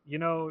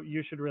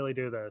 you should really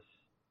do this.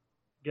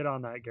 Get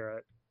on that,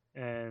 Garrett.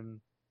 And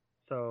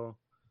so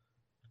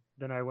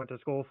then I went to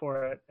school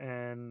for it,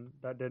 and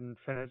that didn't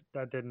finish.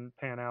 That didn't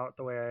pan out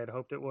the way I had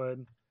hoped it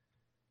would.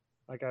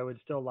 Like I would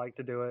still like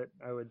to do it.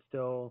 I would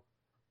still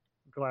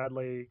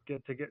gladly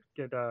get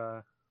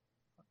together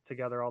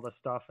all the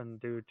stuff and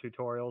do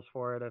tutorials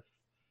for it if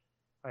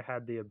I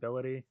had the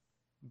ability,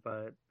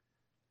 but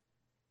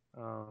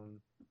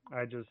um,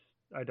 I just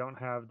I don't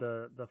have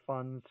the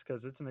funds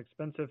because it's an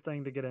expensive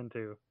thing to get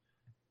into.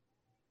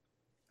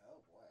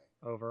 Oh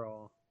boy.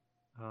 Overall,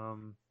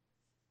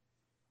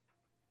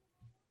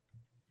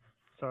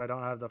 so I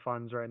don't have the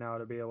funds right now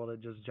to be able to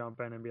just jump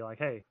in and be like,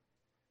 hey,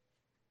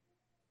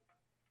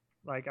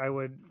 like I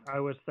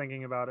was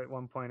thinking about at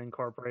one point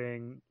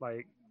incorporating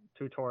like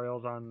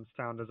tutorials on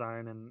sound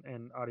design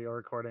and audio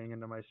recording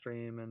into my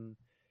stream, and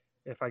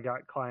if I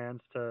got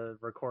clients to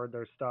record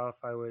their stuff,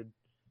 I would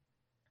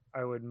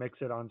mix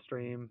it on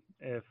stream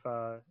if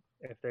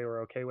they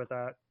were okay with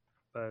that.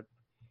 But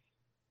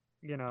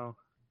you know,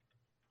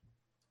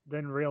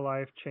 then real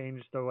life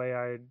changed the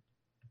way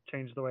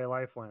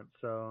life went.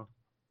 So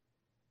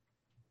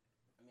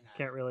I mean,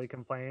 can't really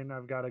complain.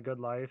 I've got a good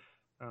life.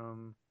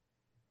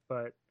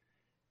 But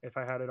if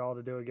I had it all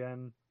to do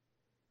again,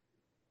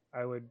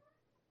 I would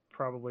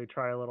probably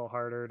try a little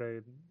harder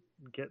to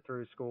get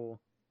through school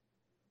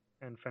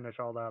and finish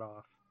all that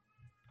off.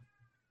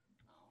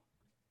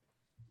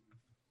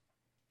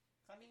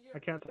 I mean, I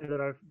can't say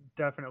that I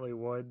definitely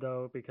would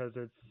though, because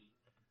it's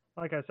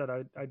like I said,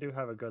 I do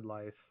have a good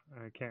life.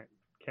 I can't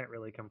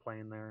really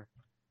complain there.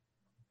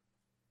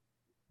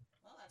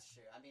 Well, that's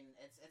true. I mean,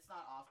 it's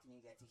not often you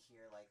get to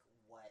hear like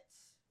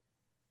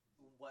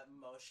what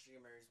most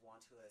streamers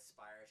want to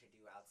aspire to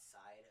do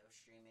outside of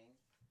streaming.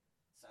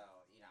 So,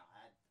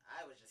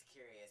 I was just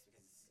curious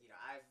because,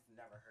 I've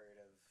never heard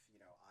of,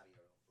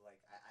 audio. Like,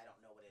 I don't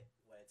know what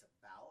it's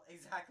about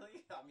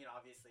exactly. I mean,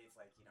 obviously it's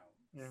like,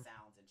 Yeah.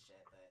 sounds and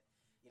shit, but,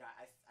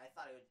 I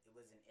thought it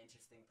was an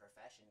interesting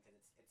profession because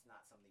it's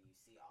not something you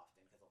see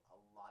often because a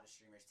lot of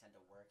streamers tend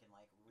to work in,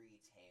 like,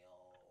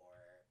 retail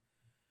or,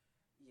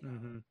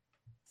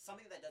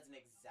 something that doesn't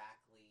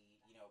exactly,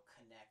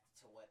 connect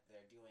to what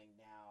they're doing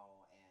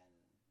now and,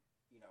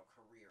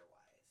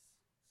 career-wise.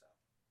 So.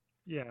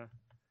 Yeah.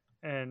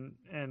 And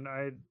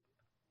I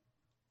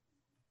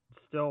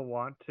still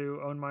want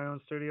to own my own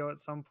studio at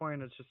some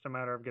point. It's just a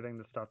matter of getting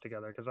the stuff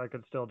together because I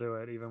could still do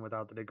it even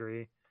without the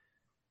degree.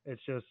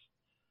 It's just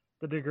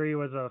the degree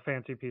was a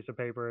fancy piece of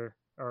paper,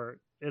 or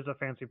is a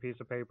fancy piece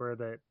of paper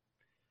that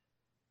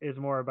is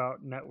more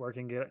about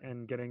networking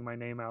and getting my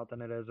name out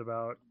than it is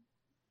about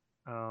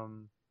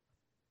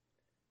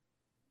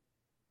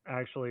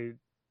actually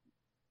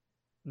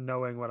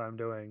knowing what I'm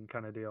doing,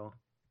 kind of deal.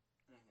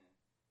 Mm-hmm.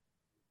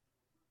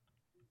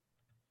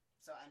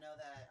 So I know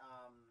that.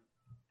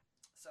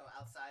 So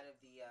outside of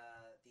the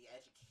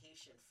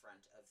education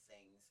front of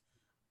things,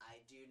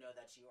 I do know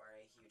that you are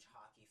a huge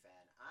hockey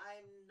fan.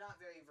 I'm not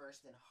very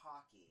versed in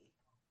hockey.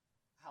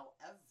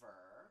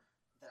 However,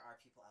 there are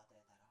people out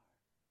there that are.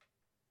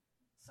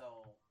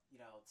 So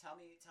tell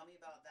me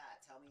about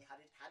that. Tell me how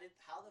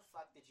the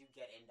fuck did you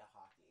get into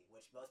hockey,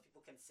 which most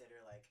people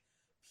consider like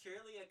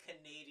purely a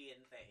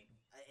Canadian thing.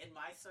 In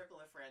my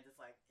circle of friends, it's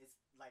like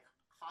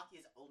hockey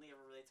is only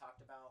ever really talked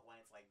about when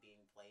it's like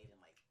being played in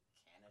like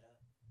Canada.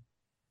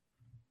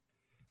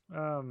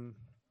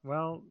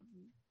 Well,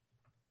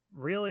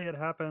 really, it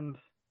happened.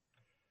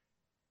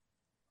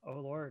 Oh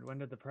Lord, when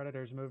did the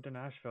Predators move to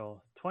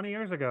Nashville? 20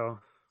 years ago,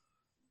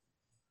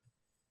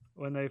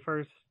 when they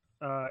first.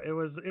 It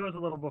was a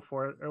little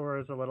before, or it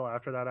was a little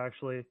after that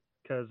actually,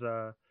 because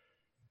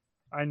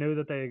I knew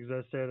that they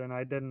existed, and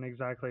I didn't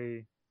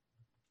exactly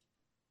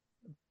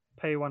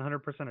pay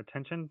 100%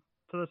 attention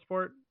to the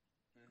sport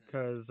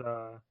because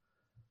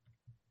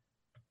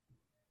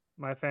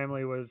my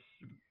family was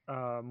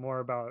more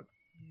about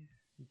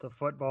the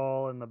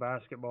football and the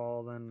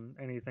basketball than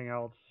anything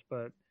else.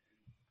 But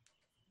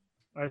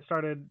I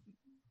started.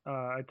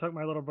 I took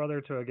my little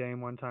brother to a game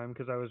one time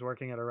because I was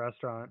working at a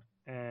restaurant,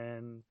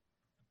 and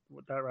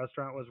that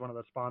restaurant was one of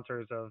the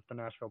sponsors of the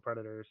Nashville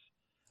Predators.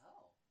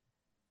 Oh.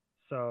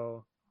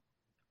 So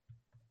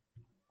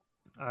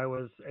I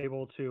was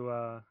able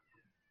to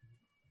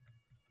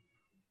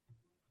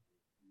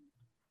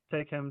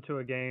take him to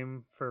a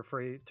game for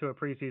free, to a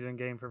preseason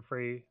game for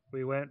free.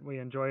 We went, we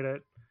enjoyed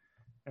it,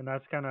 and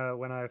that's kind of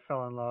when I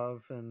fell in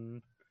love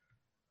and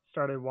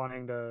started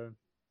wanting to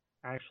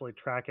actually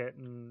track it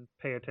and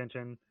pay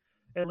attention,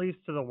 at least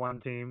to the one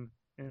team,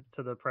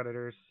 to the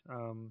Predators.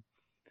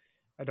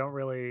 I don't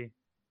really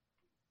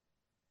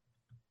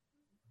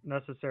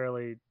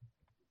necessarily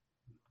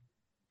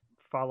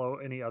follow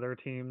any other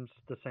teams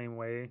the same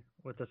way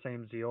with the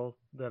same zeal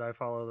that I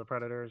follow the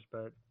Predators,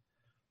 but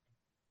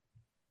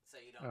so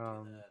you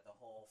don't do the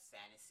whole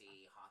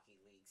fantasy hockey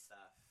league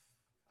stuff.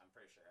 I'm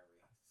pretty sure every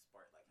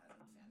sport like has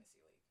a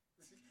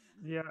fantasy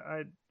league.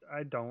 Yeah,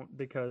 I don't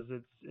because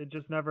it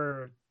just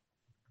never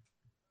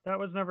that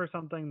was never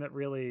something that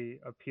really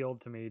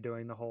appealed to me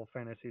doing the whole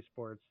fantasy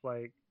sports.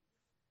 Like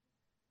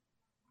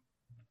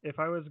if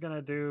I was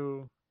gonna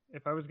do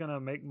if I was gonna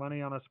make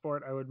money on a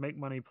sport, I would make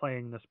money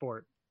playing the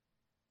sport.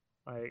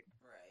 Like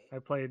Right. I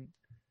played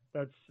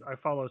I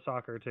follow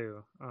soccer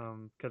too,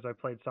 because I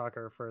played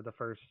soccer for the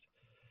first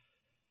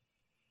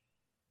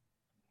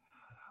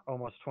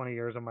almost 20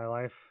 years of my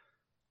life.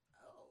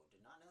 Oh,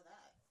 did not know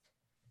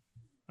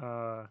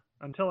that.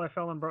 Until I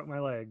fell and broke my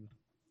leg.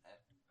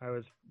 Eh, I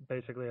was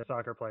basically a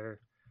soccer player.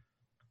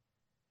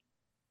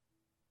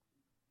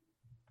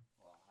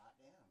 well, hot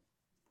damn.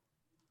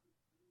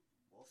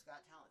 Wolf's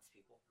got talents,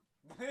 people.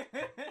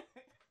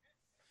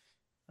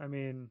 I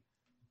mean,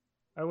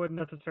 I wouldn't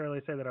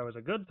necessarily say that I was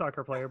a good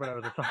soccer player, but I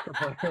was a soccer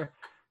player.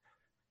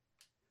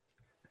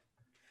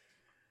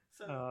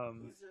 So,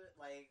 who's your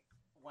like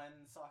when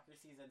soccer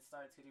season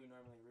starts? Who do you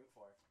normally root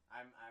for?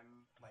 I'm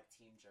like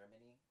Team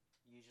Germany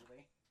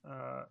usually.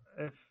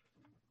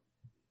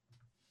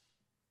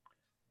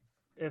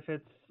 If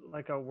it's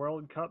like a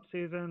World Cup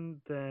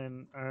season,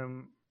 then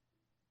I'm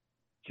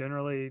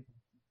generally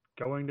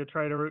going to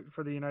try to root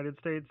for the United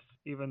States,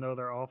 even though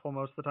they're awful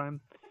most of the time.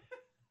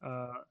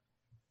 Uh,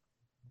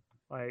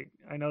 like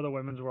I know the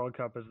Women's World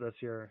Cup is this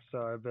year,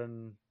 so I've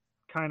been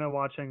kind of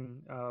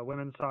watching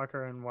women's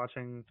soccer and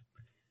watching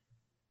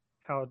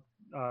how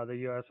the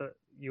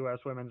U.S.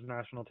 women's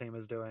national team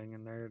is doing,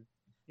 and they're,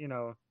 you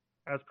know,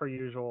 as per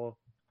usual,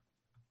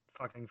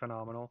 fucking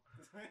phenomenal.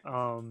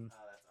 Oh,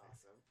 that's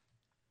awesome.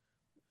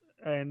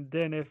 And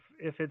then if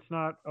it's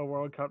not a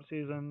World Cup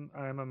season,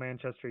 I'm a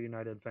Manchester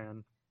United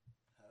fan.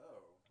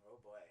 Oh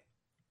boy.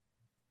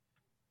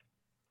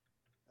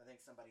 I think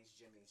somebody's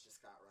jimmies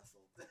just got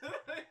rustled.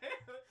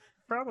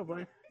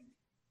 Probably.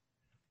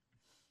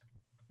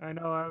 I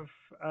know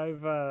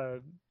I've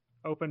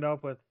opened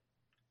up with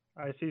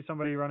I see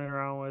somebody running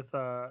around with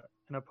an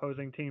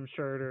opposing team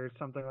shirt or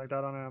something like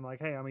that on it. I'm like,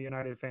 hey, I'm a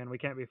United fan. We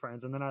can't be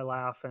friends. And then I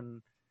laugh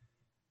and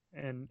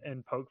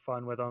poke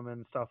fun with them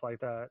and stuff like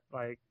that.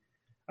 Like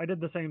I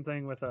did the same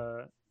thing with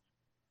a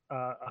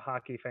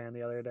hockey fan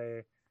the other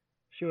day.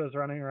 She was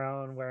running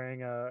around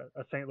wearing a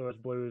St. Louis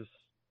Blues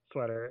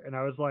sweater, and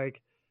I was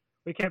like,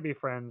 we can't be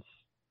friends.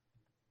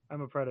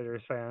 I'm a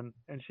Predators fan.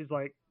 And she's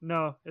like,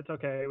 no, it's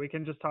okay. We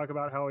can just talk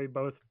about how we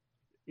both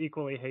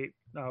equally hate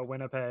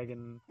Winnipeg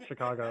and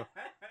Chicago.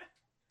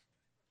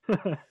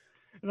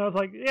 And I was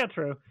like, yeah,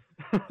 true.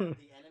 The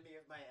enemy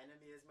of my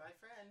enemy is my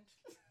friend.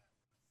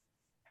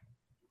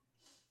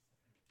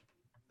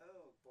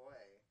 Oh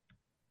boy.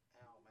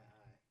 Ow, my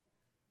eye.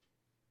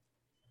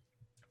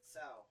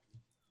 So,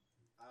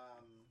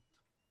 um,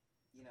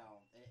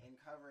 in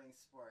covering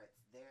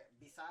sports, there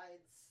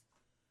besides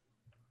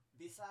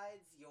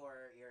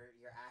your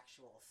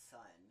actual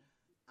son,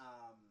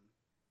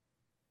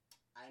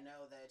 I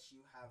know that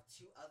you have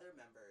two other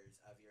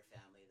members of your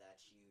family that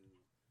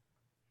you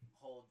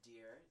hold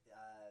dear.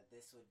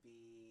 This would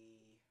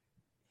be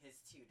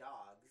his two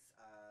dogs.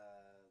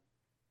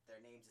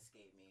 Their names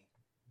escape me.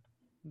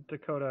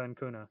 Dakota and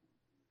Kuna.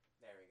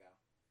 There we go.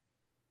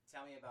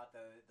 Tell me about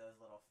those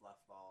little fluff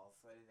balls.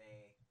 What do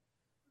they?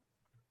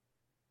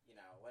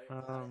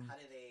 How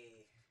do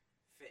they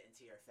fit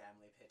into your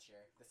family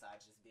picture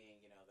besides just being,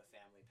 the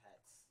family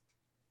pets?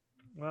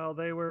 Well,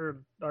 they were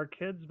our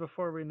kids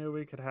before we knew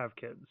we could have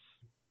kids.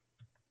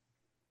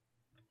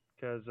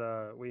 Because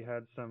we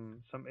had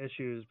some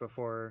issues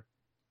before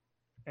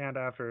and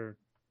after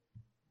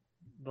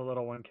the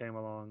little one came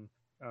along.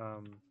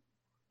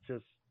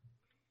 Just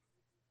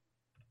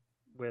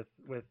with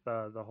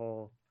the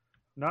whole,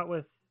 not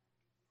with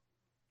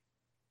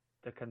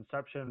the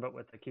conception, but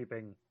with the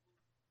keeping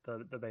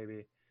the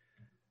baby.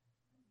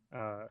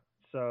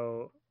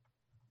 So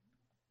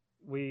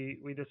we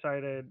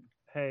decided,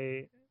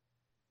 hey,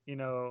 you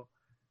know,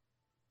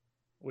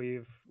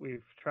 we've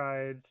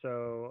tried,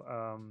 so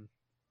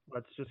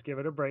let's just give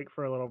it a break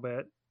for a little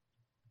bit,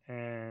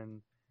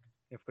 and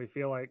if we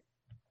feel like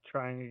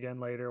trying again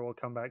later, we'll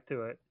come back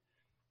to it.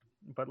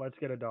 But let's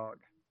get a dog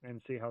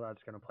and see how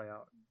that's going to play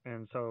out.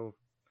 And so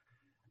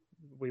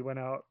we went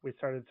out, we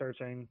started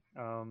searching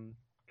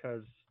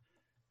because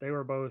they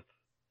were both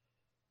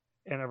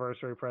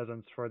anniversary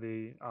presents for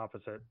the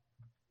opposite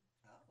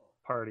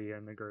party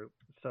in the group.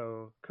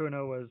 So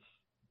Kuna was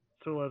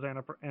Sula's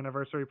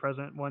anniversary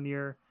present one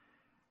year,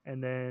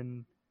 and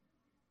then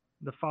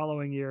the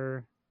following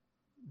year,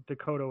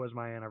 Dakota was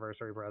my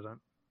anniversary present.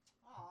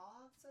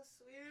 Aw, so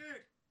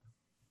sweet.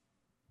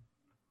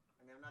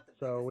 I mean, I'm not the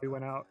So biggest we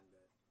went out.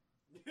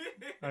 fan,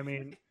 but... I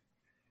mean,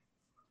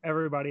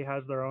 everybody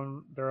has their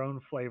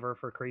own flavor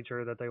for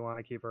creature that they want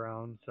to keep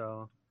around.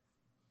 So,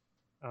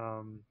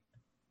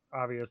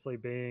 obviously,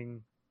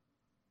 being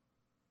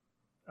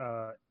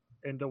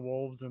into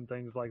wolves and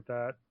things like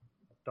that,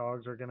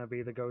 dogs are gonna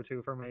be the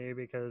go-to for me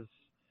because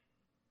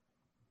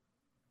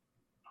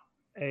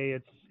A,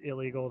 it's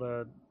illegal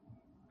to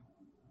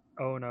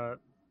own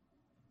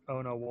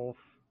a wolf,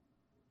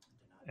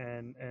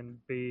 and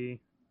B,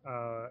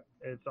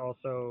 it's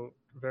also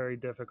very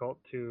difficult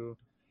to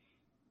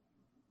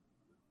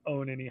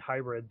own any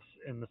hybrids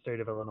in the state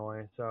of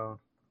Illinois. So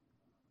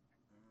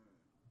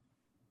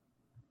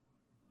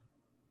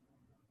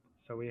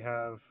we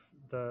have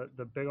the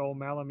big old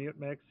Malamute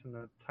mix and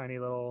the tiny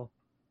little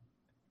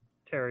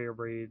terrier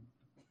breed,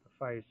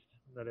 Feist,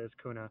 that is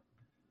Kuna.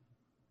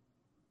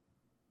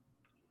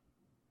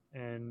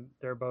 And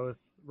they're both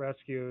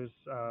rescues.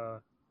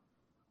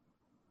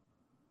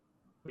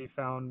 We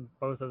found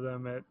both of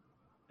them at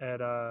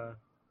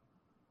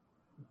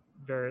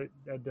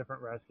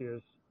different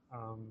rescues.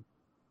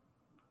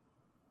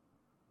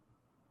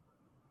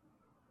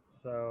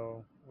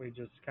 So we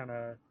just kind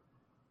of,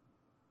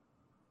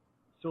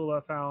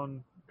 Sula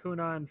found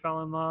Kuna and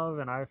fell in love,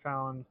 and I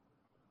found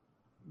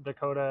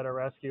Dakota at a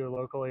rescue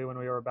locally when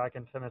we were back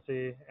in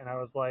Tennessee, and I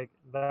was like,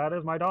 that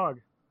is my dog.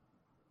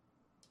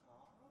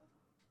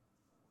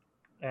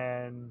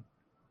 And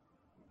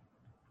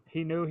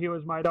he knew he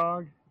was my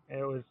dog.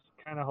 It was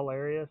kind of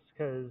hilarious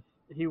because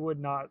he would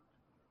not,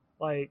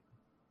 like,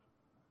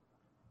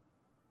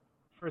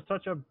 for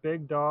such a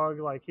big dog,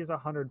 like he's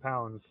 100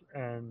 pounds,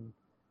 and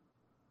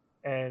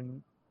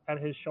at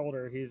his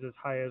shoulder he's as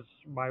high as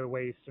my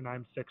waist, and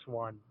I'm 6'1".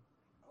 Oh God,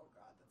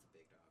 that's a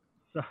big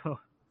dog. So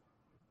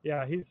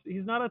yeah,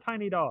 he's not a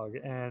tiny dog,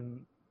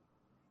 and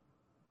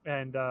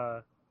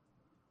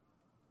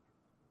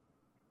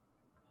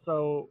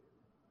so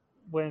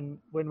when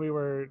we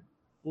were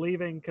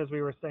leaving, because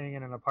we were staying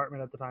in an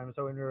apartment at the time,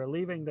 so when we were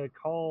leaving to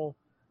call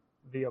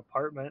the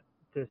apartment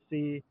to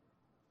see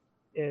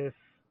if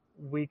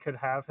we could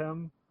have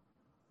him,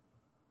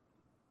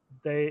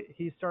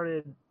 he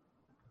started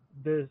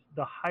the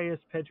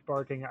highest pitch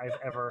barking I've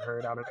ever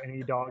heard out of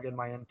any dog in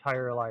my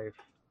entire life.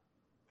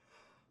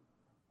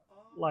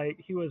 Like,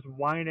 he was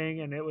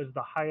whining, and it was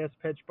the highest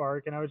pitch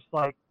bark, and I was just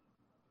like,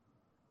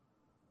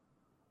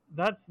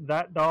 that's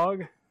that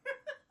dog?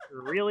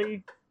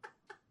 Really?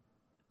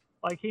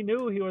 Like, he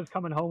knew he was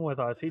coming home with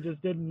us. He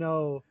just didn't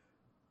know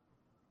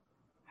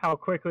how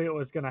quickly it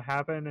was going to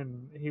happen,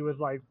 and he was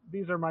like,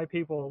 these are my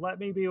people. Let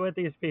me be with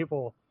these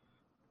people.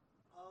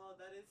 Oh,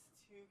 that is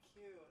too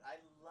cute. I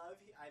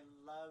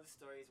love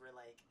stories where,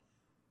 like,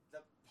 the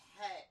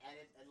pet and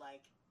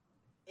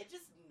it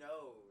just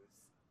knows.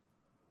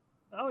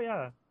 Oh,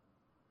 yeah.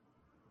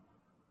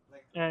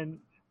 Like, and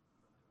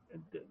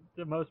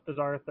the most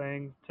bizarre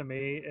thing to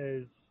me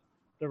is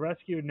the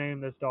rescue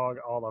named this dog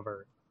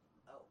Oliver.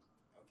 Oh,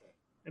 okay.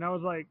 And I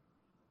was like,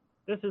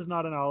 this is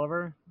not an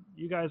Oliver.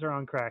 You guys are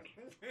on crack.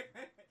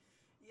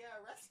 Yeah,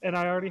 rescue. And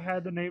I already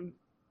had the name.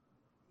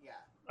 Yeah.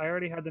 I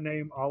already had the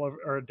name Oliver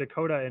or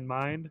Dakota in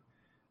mind.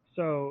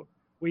 So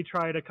we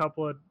tried a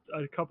couple of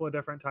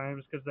different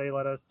times because they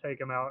let us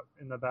take him out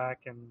in the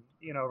back and,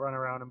 run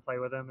around and play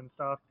with him and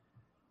stuff.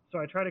 So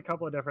I tried a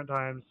couple of different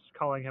times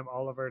calling him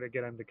Oliver to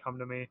get him to come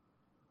to me.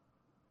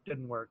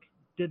 Didn't work.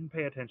 Didn't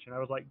pay attention. I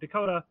was like,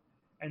 Dakota,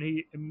 and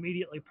he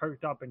immediately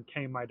perked up and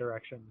came my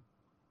direction.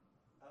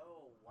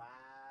 Oh,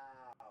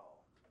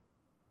 wow.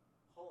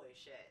 Holy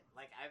shit.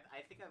 Like,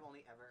 I think I've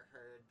only ever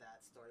heard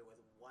that story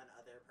with one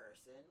other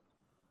person.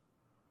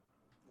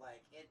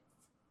 Like,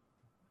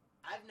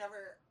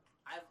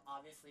 I've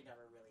obviously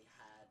never really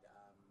had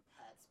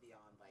pets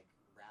beyond, like,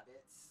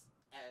 rabbits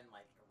and,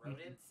 like,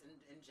 rodents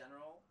in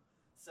general.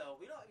 So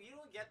you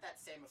don't get that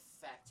same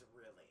effect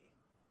really.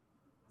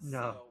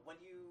 No. So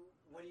when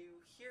you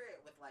hear it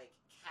with like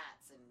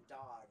cats and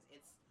dogs,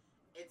 it's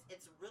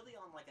really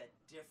on like a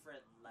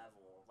different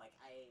level. Like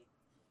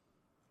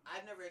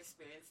I've never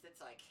experienced it,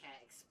 so I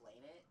can't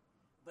explain it.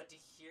 But to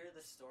hear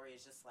the story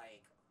is just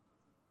like,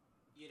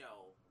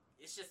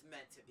 it's just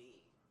meant to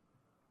be.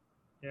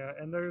 Yeah,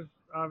 and there's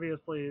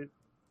obviously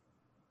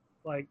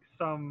like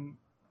some,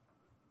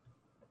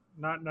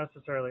 not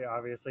necessarily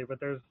obviously, but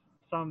there's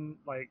some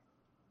like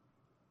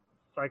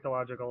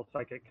psychological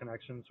psychic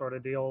connection sort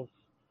of deals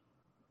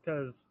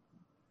because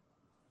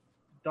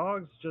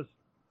dogs just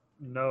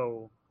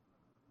know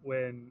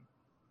when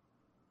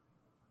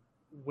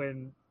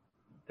when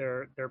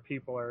their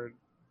people are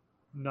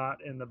not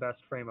in the best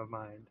frame of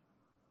mind,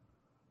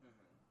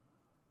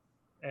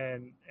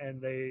 and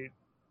they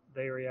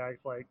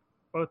react like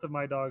both of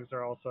my dogs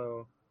are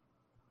also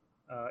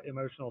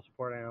emotional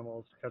support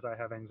animals because I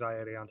have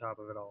anxiety on top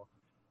of it all.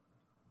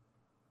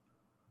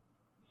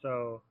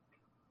 So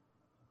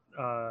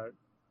uh,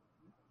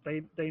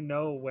 they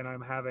know when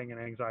I'm having an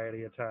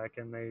anxiety attack,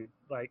 and they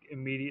like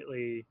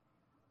immediately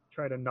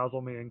try to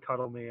nuzzle me and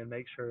cuddle me and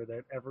make sure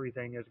that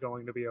everything is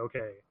going to be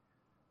okay.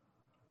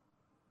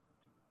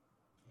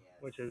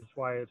 Yes. Which is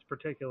why it's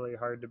particularly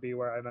hard to be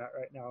where I'm at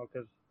right now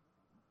because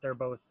they're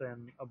both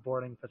in a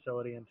boarding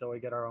facility until we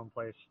get our own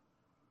place.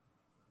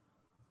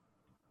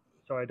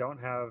 So I don't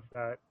have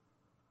that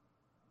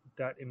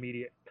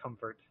immediate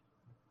comfort.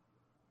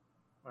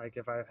 Like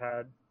if I've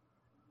had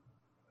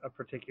a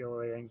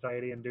particularly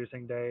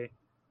anxiety-inducing day,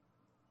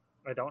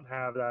 I don't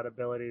have that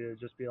ability to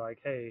just be like,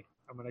 hey,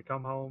 I'm going to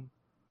come home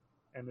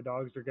and the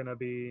dogs are going to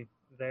be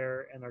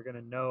there and they're going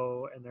to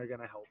know and they're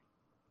going to help.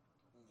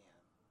 Yeah.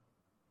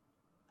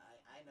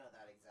 I know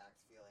that exact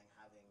feeling,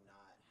 having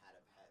not had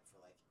a pet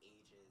for like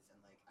ages, and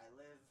like I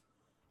live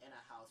in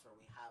a house where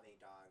we have a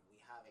dog, we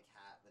have a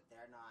cat, but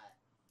they're not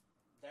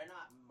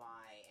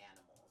my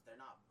animals. They're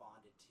not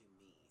bonded to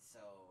me.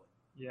 So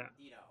yeah,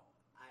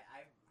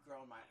 I've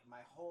grown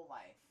my whole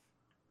life.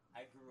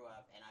 I grew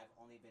up and I've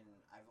only been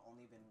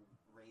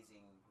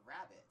raising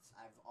rabbits.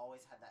 I've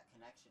always had that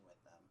connection with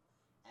them,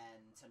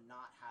 and to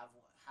not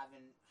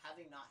having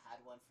not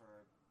had one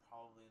for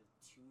probably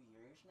 2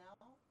 years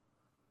now.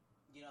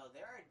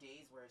 There are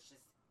days where it's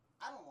just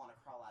I don't want to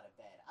crawl out of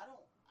bed. I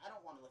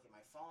don't want to look at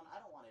my phone. I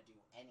don't want to do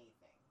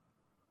anything.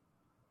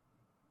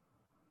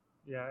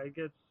 yeah, it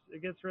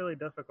gets really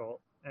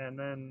difficult, and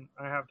then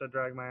I have to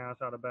drag my ass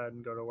out of bed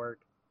and go to work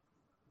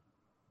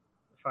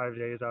 5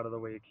 days out of the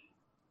week,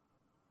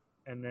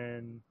 and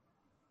then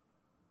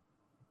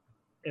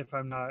if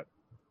I'm not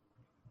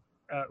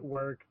at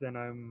work, then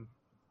I'm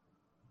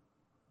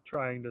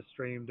trying to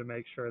stream to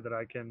make sure that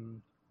I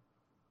can,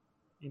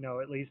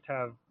 at least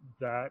have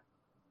that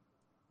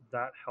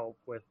help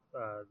with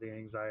the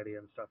anxiety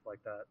and stuff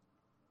like that.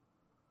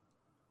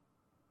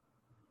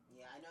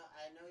 Yeah, I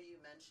know you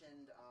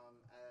mentioned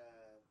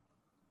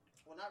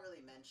well, not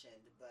really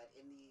mentioned, but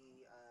in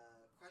the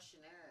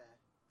questionnaire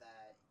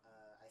that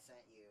I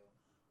sent you,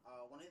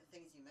 one of the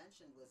things you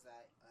mentioned was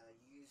that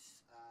you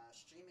use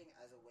streaming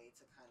as a way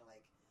to kind of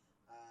like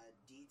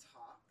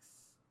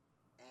detox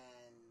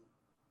and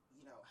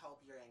help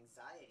your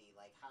anxiety.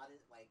 Like how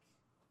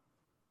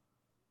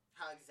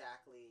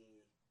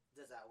exactly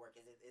does that work?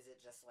 Is it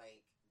just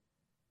like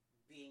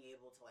being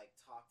able to like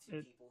talk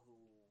to It people who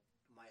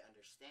might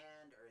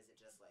understand, or is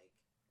it just like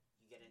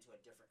you get into a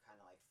different kind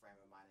of like frame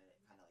of mind and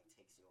it kind of like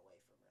takes you away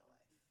from real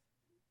life?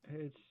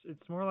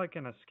 it's more like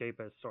an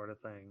escapist sort of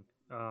thing.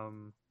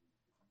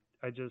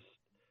 I just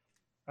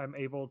I'm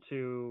able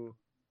to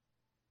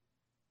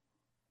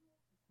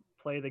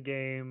play the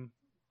game,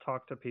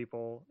 talk to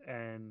people,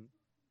 and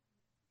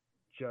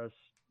just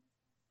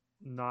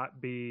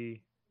not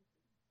be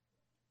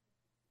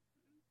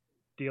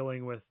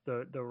dealing with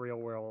the real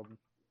world,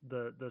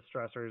 the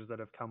stressors that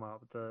have come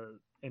up, the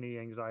any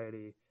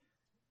anxiety.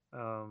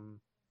 Um,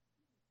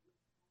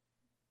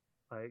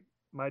 like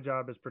my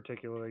job is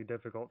particularly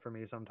difficult for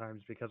me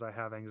sometimes because I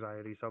have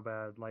anxiety so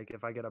bad. Like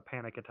if I get a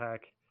panic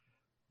attack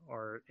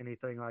or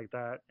anything like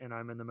that, and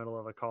I'm in the middle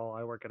of a call,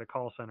 I work at a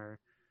call center.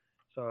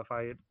 So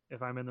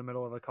if I'm in the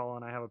middle of a call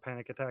and I have a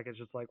panic attack, it's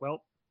just like,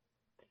 well,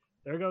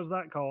 there goes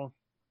that call.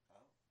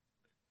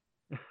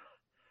 Oh.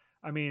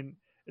 I mean,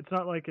 it's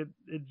not like it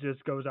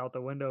just goes out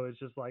the window. It's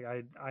just like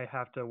I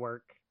have to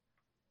work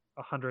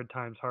 100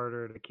 times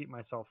harder to keep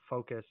myself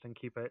focused and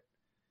keep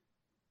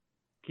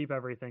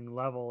everything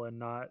level and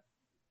not,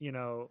 you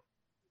know,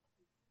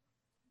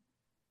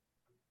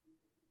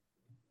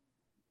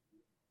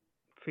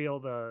 feel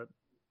the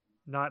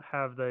not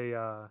have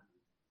the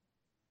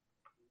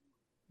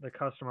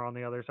customer on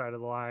the other side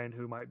of the line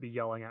who might be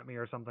yelling at me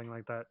or something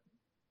like that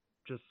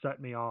just set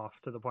me off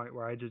to the point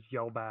where I just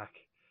yell back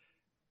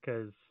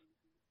because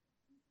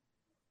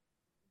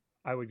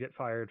I would get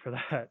fired for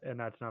that, and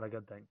that's not a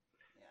good thing.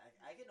 Yeah,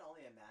 I can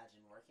only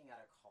imagine working at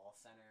a call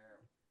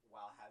center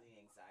while having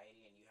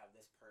anxiety and you have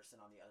this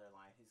person on the other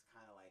line who's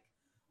kind of like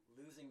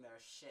losing their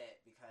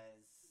shit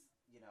because,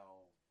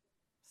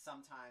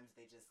 sometimes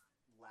they just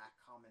lack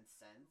common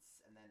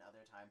sense, and then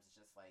other times it's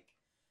just like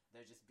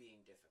they're just being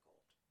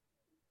difficult.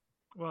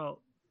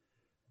 Well,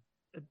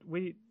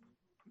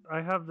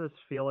 I have this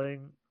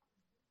feeling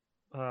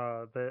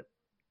that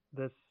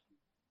this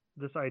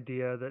this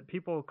idea that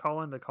people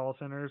call into call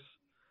centers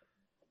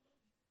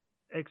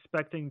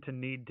expecting to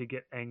need to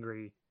get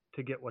angry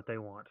to get what they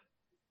want.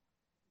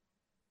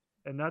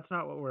 And that's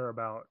not what we're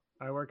about.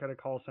 I work at a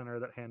call center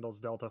that handles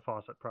Delta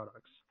Faucet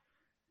products.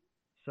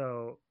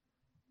 So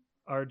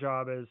our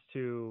job is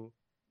to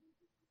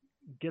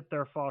get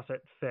their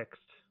faucet fixed.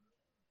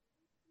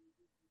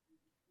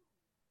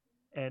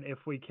 And if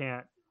we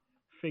can't,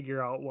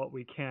 figure out what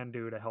we can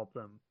do to help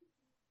them.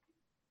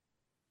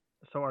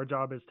 So our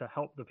job is to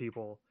help the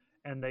people.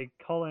 And they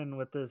call in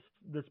with this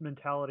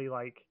mentality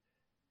like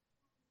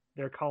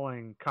they're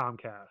calling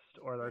Comcast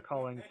or they're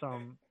calling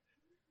some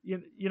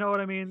you know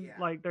what I mean?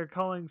 Yeah. Like they're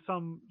calling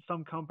some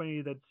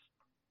company that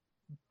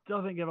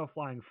doesn't give a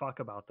flying fuck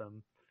about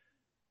them.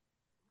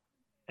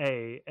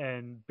 A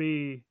and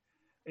B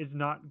is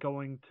not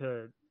going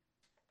to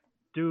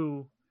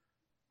do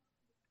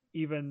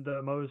even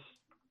the most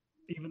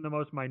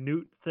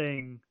minute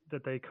thing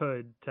that they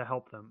could to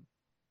help them.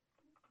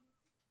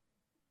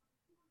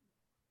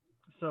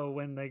 So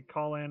when they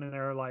call in and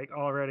they're like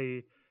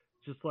already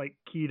just like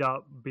keyed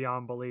up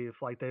beyond belief,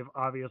 like they've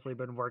obviously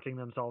been working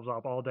themselves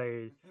up all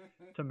day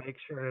to make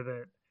sure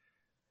that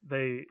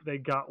they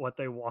got what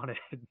they wanted.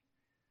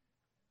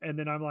 And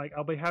then I'm like,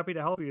 I'll be happy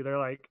to help you. They're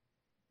like,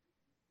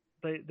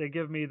 they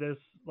give me this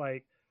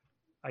like,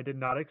 I did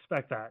not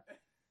expect that.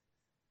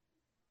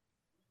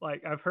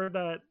 Like I've heard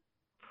that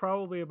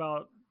probably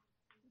about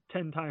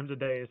 10 times a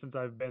day since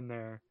I've been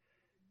there,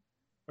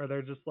 where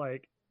they're just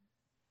like,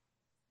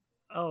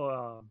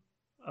 oh,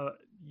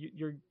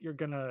 you're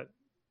gonna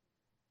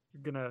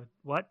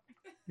what?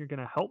 You're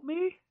gonna help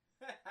me?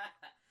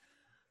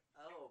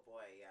 Oh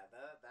boy, yeah,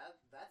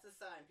 that's a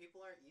sign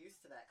people aren't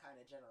used to that kind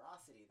of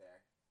generosity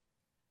there,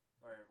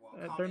 or well,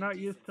 They're common not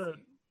used to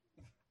decency.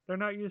 they're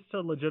not used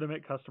to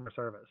legitimate customer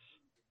service.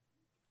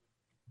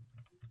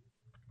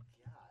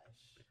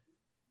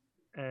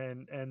 Gosh.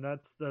 And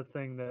that's the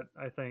thing that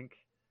I think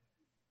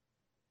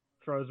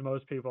throws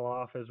most people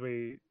off is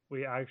we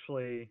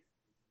actually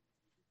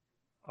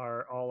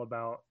are all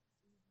about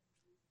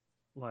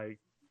like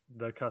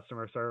the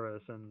customer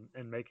service and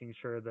making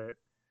sure that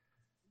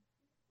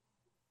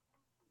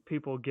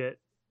people get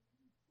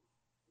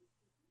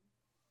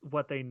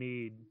what they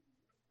need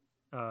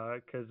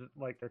because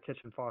like their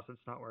kitchen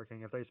faucet's not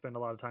working. If they spend a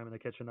lot of time in the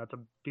kitchen, that's a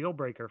deal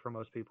breaker for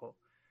most people.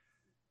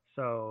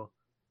 So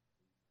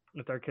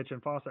if their kitchen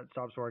faucet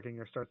stops working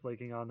or starts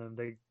leaking on them,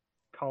 they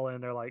call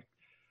in. They're like,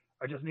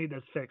 "I just need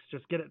this fixed.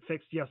 Just get it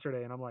fixed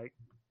yesterday." And I'm like,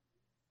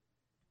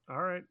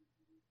 "All right,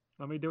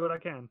 let me do what I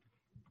can."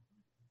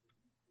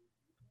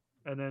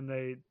 And then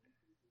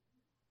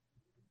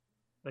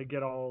they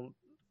get all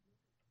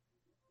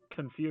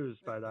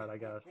confused by that, I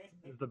guess,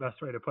 is the best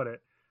way to put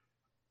it.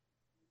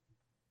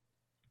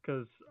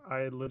 Because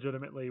I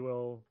legitimately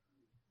will,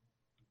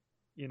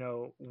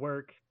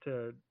 work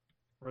to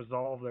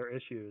resolve their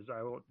issues.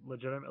 I will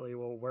legitimately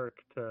will work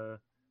to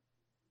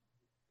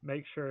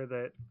make sure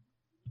that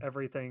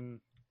everything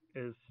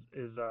is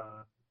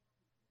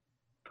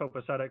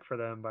copacetic for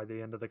them by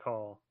the end of the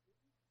call.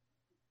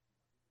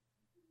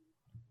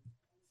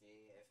 See,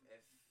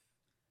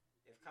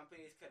 if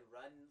companies could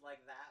run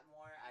like that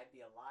more, I'd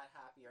be a lot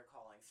happier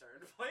calling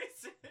certain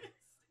places.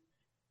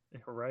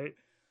 Right?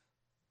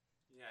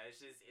 Yeah, it's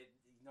just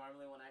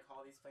normally when I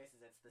call these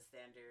places, it's the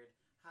standard.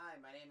 Hi,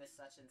 my name is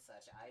such and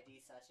such, ID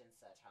such and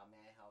such. How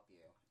may I help you?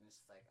 And it's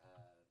just like,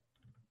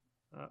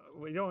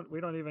 We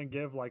don't even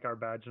give like our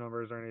badge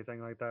numbers or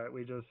anything like that.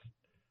 We just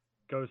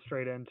go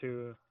straight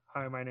into,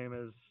 "Hi, my name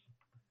is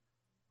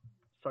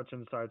such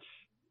and such.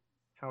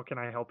 How can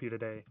I help you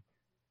today?"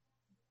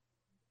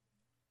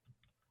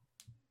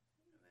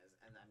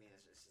 and I mean,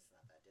 it's just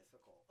not that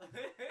difficult.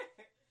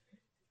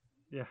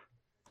 Yeah.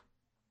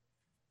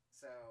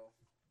 So,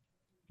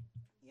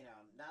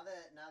 now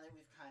that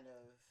we've kind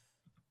of,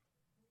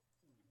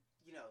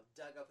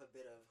 dug up a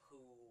bit of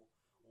who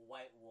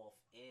White Wolf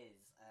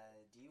is,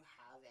 do you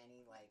have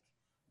any like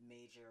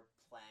major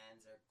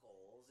plans or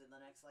goals in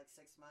the next like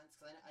 6 months?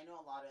 Because I know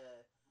a lot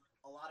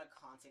of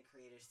content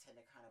creators tend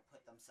to kind of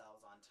put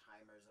themselves on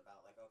timers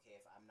about like, okay,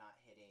 if I'm not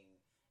hitting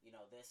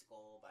this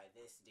goal by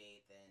this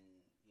date, then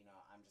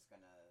I'm just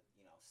gonna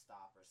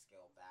stop or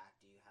scale back.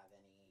 Do you have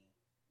any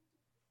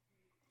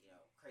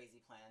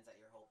crazy plans that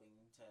you're hoping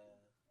to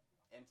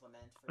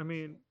implement for I this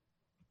mean,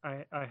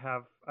 year? I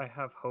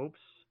have hopes,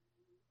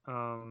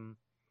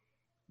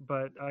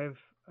 but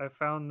I've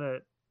found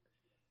that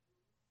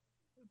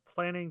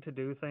planning to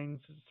do things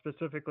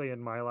specifically in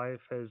my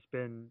life has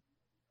been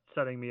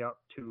setting me up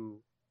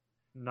to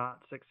not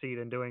succeed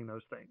in doing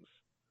those things.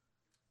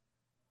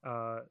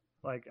 Uh,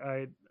 like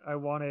I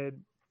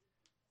wanted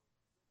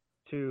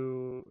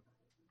to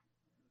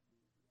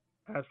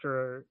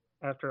after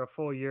a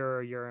full year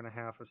or year and a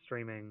half of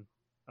streaming,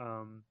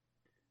 um,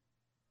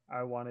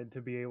 I wanted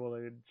to be able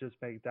to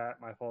just make that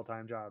my full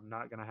time job.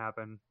 Not gonna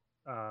happen.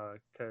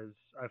 because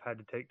I've had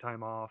to take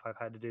time off. I've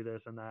had to do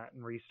this and that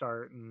and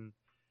restart and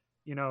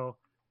you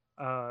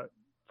uh,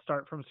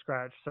 start from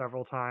scratch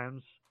several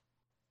times,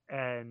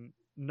 and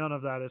none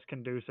of that is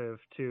conducive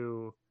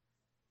to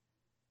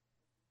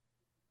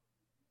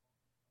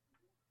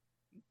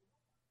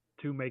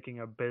making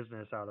a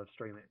business out of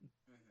streaming.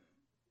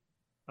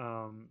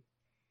 Mm-hmm.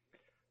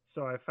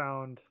 So I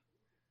found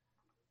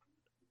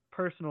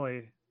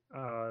personally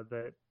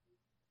that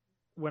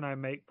when I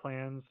make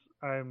plans,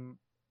 I'm,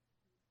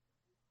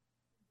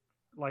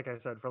 like I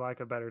said, for lack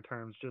of better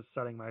terms, just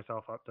setting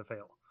myself up to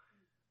fail.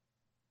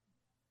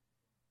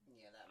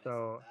 Yeah,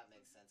 So that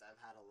makes sense. I've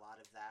had a lot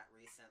of that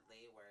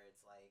recently, where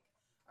it's like,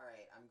 all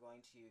right, I'm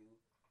going to,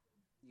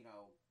 you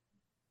know,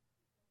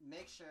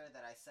 make sure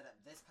that I set up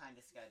this kind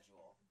of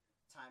schedule.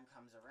 Time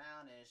comes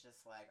around and it's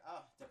just like,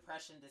 oh,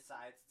 depression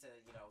decides to,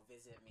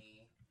 visit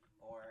me,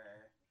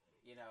 or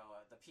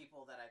the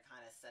people that I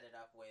kind of set it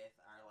up with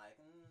are like,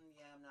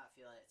 yeah, I'm not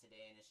feeling it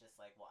today, and it's just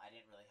like, well, I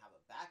didn't really have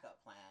a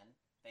backup plan.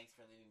 Thanks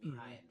for leaving me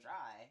high and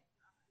dry. It.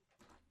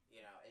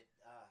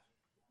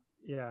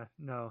 yeah,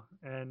 no,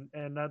 and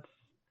that's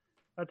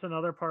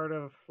another part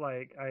of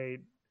like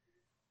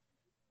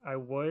I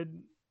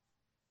would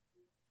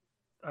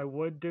I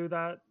would do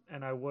that,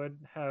 and I would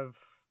have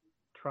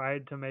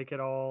tried to make it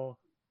all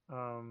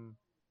um,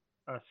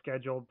 a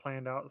scheduled,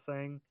 planned out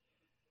thing.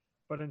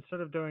 But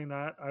instead of doing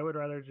that, I would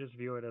rather just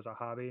view it as a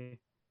hobby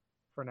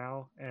for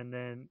now. And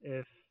then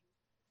if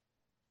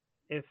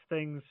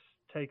things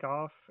take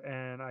off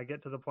and I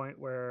get to the point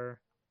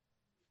where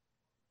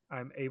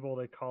I'm able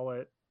to call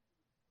it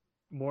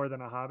more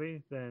than a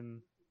hobby,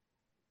 then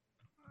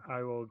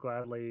I will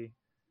gladly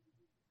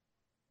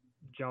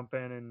jump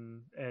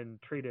in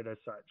and treat it as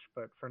such.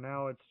 But for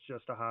now, it's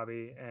just a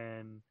hobby,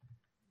 and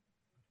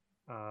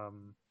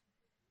um,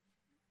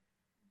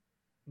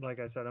 like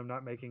I said, I'm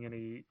not making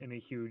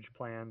any huge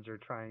plans or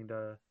trying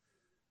to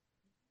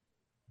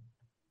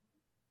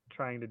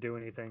do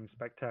anything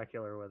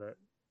spectacular with it.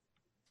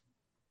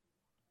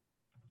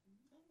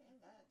 Okay,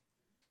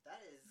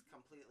 that is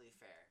completely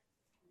fair.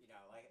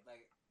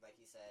 Like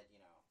you said,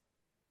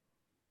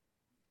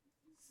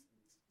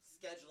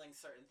 scheduling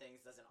certain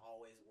things doesn't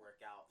always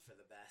work out for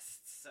the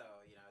best. So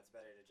it's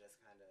better to just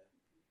kind of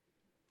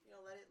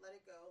let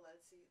it go, let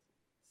it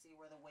see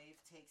where the wave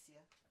takes you,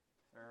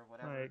 or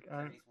whatever. Like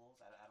Clary's wolves.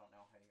 I don't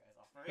know how you guys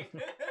operate.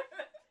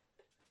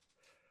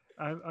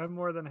 I'm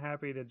more than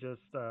happy to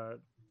just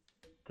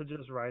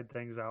ride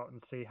things out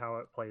and see how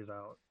it plays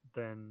out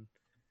than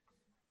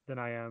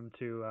I am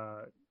to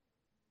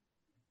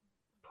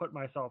put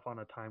myself on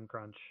a time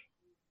crunch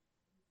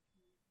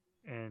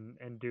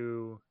and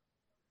do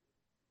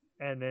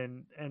and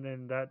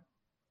then that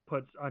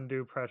puts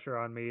undue pressure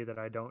on me that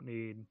I don't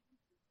need.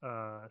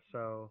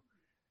 So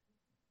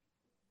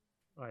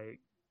like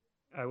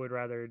I would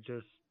rather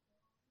just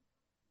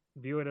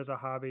view it as a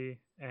hobby,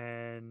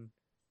 and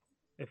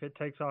if it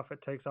takes off,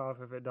 it takes off.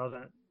 If it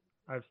doesn't,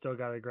 I've still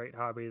got a great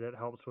hobby that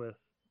helps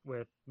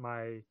with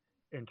my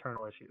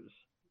internal issues.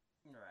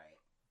 Right.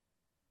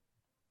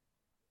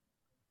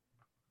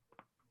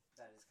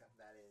 That is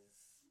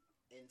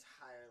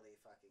entirely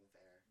fucking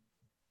fair.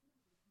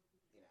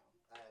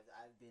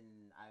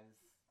 I've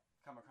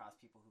come across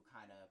people who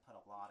kind of put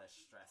a lot of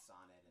stress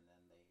on it, and then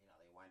they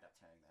wind up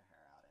tearing their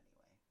hair out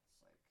anyway.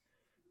 It's like,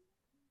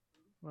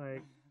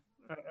 Like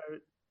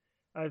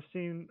I've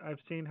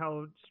seen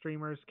how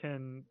streamers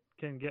can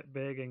get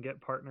big and get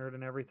partnered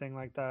and everything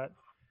like that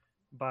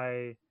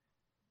by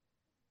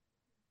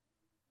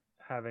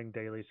having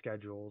daily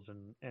schedules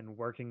and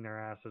working their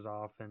asses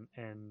off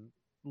and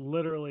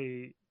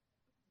literally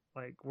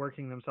like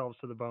working themselves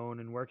to the bone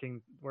and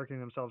working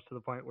themselves to the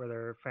point where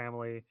their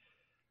family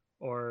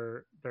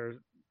or their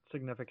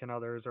significant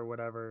others or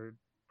whatever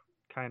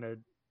kind of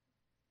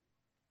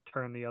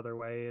turn the other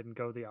way and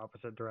go the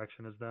opposite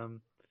direction as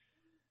them.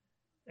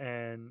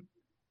 And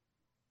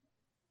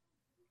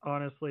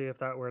honestly, if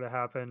that were to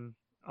happen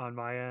on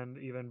my end,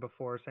 even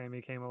before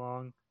Sammy came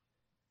along,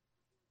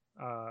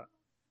 uh,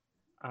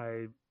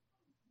 I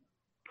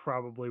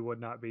probably would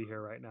not be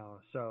here right now.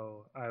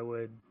 So I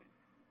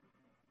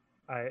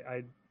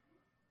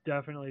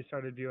definitely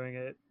started viewing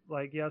it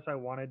like, yes, I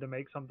wanted to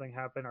make something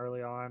happen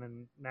early on,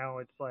 and now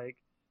it's like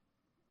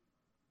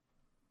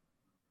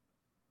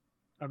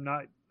I'm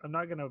not I'm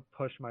not gonna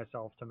push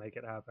myself to make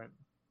it happen,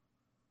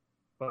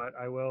 but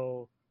I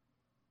will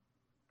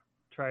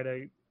try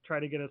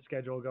to get a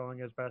schedule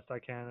going as best I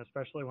can,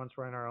 especially once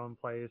we're in our own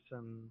place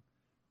and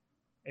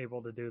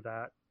able to do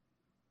that.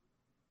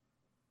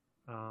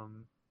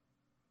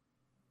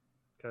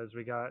 Because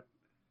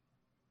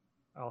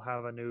I'll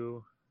have a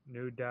new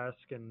desk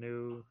and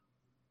new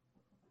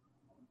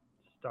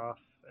stuff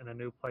and a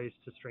new place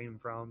to stream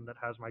from that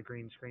has my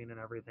green screen and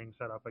everything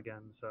set up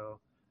again. So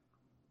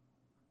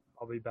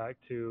I'll be back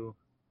to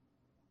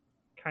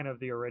kind of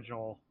the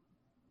original,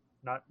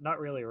 not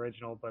really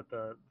original, but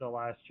the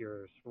last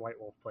year's White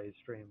Wolf Plays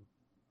stream.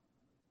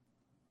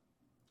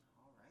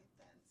 all right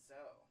then. So,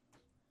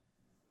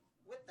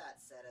 with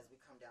that said, as we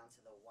come down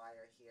to the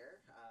wire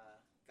here,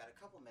 got a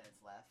couple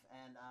minutes left,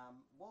 and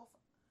Wolf,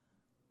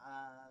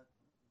 I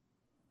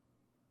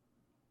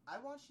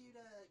want you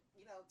to,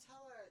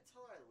 tell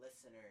our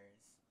listeners,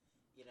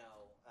 you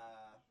know,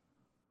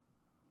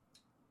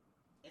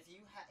 if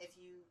you,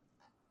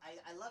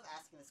 I love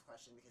asking this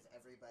question because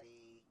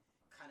everybody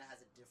kind of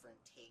has a different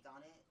take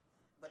on it.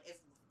 But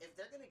if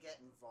they're gonna get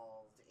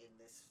involved in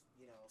this,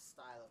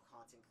 style of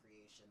content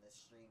creation, this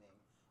streaming,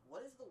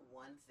 what is the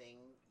one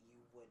thing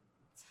you would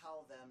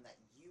tell them that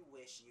you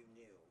wish you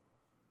knew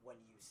when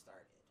you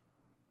started?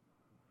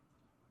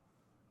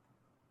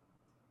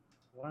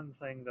 One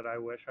thing that I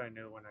wish I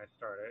knew when I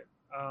started.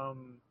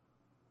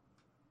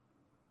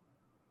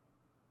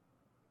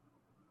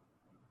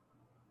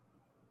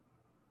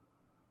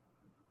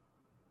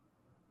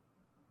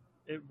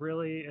 It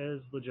really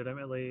is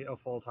legitimately a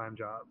full-time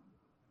job.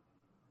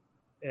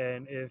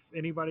 And if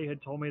anybody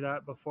had told me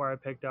that before I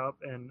picked up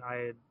and I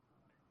had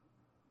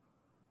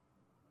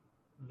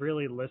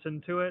really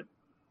listened to it,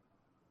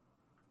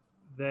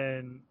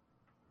 then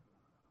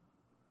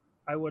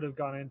I would have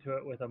gone into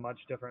it with a much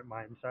different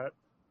mindset.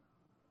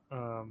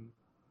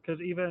 Because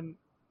even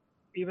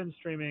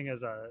streaming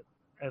as a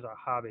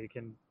hobby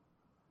can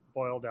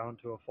boil down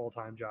to a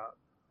full-time job.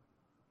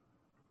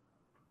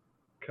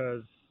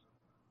 Because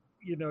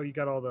you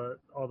got all the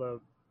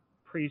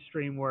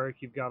pre-stream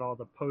work, you've got all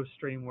the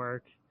post-stream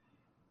work.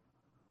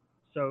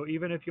 So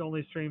even if you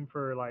only stream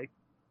for like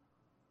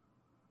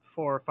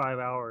 4 or 5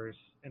 hours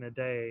in a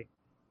day,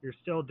 you're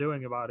still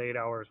doing about 8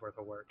 hours worth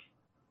of work.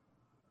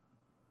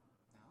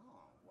 Oh,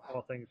 wow.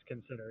 All things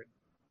considered.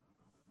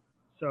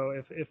 So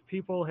if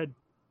people had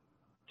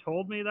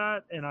told me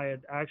that and I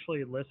had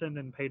actually listened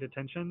and paid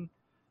attention,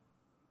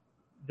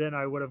 then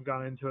I would have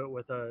gone into it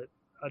with a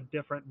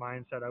different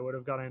mindset. I would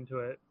have gone into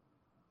it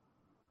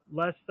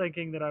less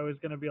thinking that I was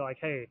going to be like,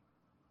 hey,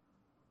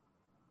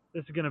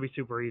 this is going to be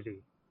super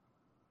easy.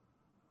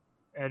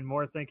 And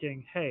more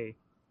thinking, hey,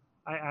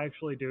 I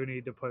actually do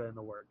need to put in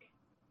the work.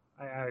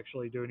 I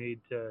actually do need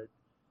to,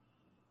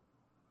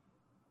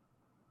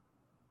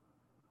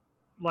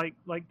 like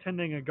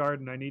tending a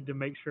garden, I need to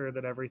make sure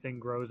that everything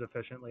grows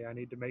efficiently. I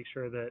need to make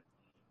sure that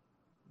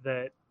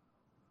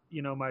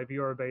my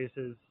viewer base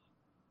is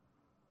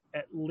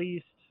at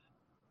least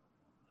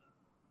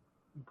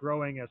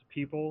growing as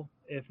people,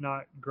 if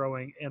not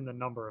growing in the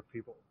number of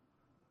people.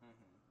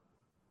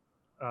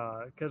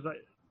 Because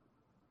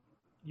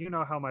you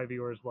know how my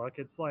viewers look.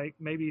 It's like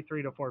maybe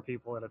 3 to 4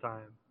 people at a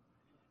time.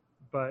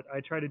 But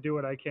I try to do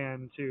what I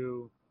can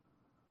to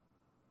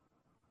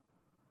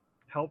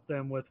help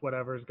them with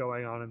whatever's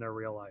going on in their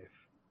real life.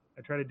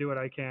 I try to do what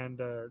I can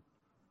to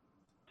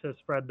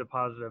spread the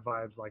positive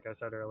vibes, like I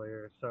said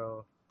earlier.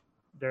 So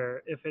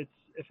if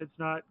it's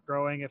not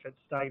growing, if it's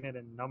stagnant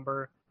in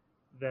number,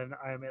 then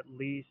I'm at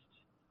least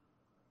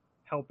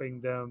helping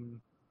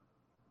them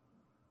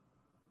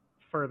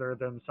further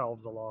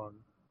themselves along.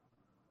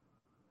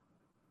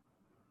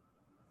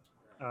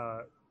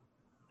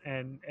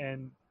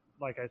 And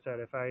like I said,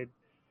 if I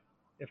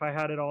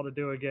had it all to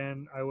do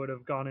again, I would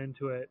have gone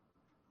into it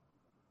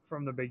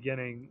from the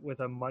beginning with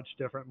a much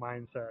different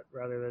mindset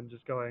rather than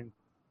just going,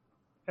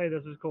 hey,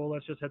 this is cool,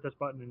 let's just hit this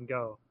button and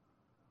go.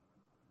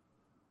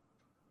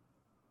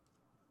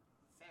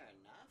 Fair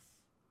enough.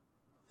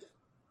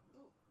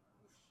 Ooh,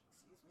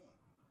 excuse me.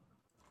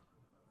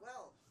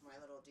 Well, my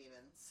little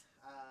demons,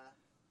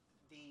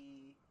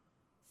 the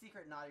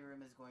Secret Naughty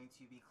Room is going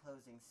to be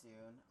closing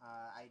soon.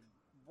 I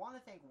want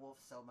to thank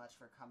Wolf so much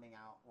for coming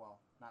out.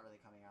 Well, not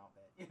really coming out,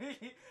 but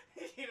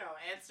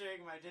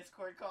answering my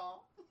Discord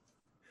call,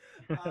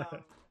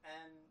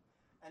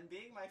 and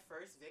being my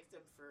first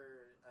victim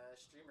for a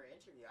streamer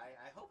interview.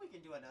 I hope we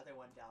can do another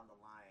one down the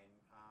line,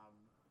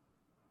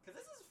 because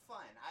this is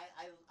fun.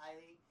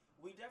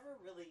 We never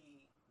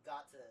really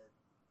got to,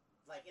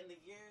 like, in the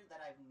year that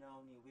I've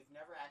known you, we've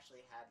never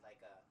actually had like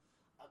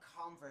a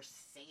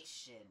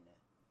conversation,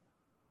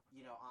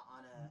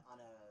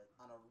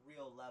 on a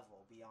real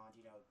level beyond,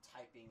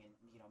 typing and,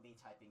 me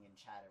typing in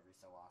chat every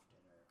so often,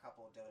 or a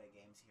couple of Dota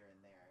games here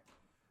and there.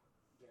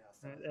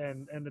 So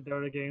and the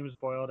Dota games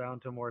boil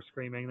down to more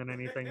screaming than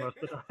anything most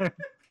of the time.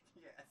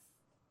 Yes.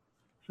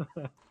 So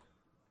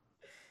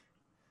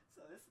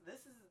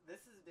this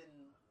has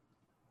been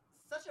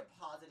such a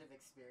positive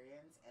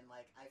experience, and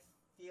like I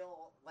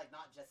feel like,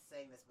 not just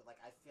saying this, but like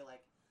I feel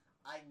like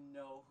I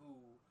know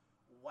who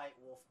White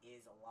Wolf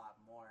is a lot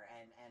more,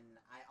 and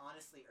I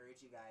honestly urge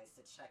you guys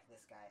to check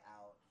this guy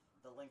out.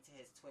 The link to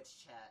his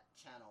Twitch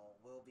channel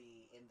will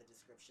be in the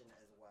description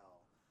as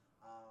well.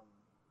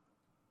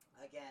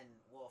 Again,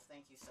 Wolf,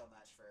 thank you so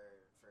much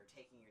for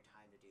taking your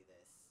time to do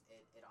this.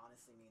 It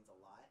honestly means a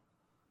lot,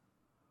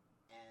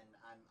 and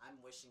I'm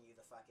wishing you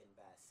the fucking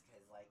best,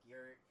 because like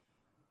you're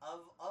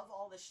of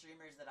all the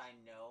streamers that I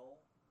know,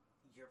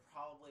 you're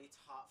probably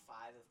top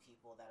 5 of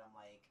people that I'm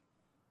like,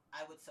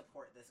 I would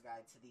support this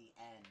guy to the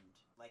end.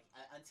 Like,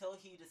 until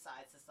he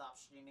decides to stop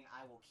streaming,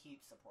 I will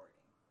keep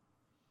supporting.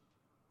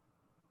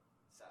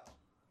 So,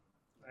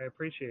 I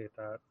appreciate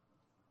that.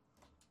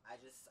 I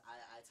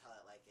tell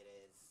it like it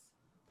is.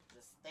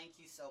 Just thank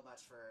you so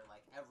much for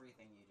like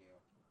everything you do.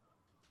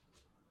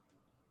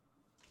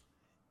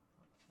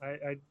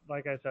 I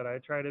like I said, I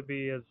try to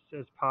be as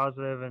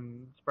positive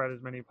and spread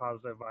as many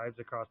positive vibes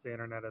across the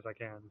internet as I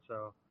can.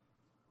 So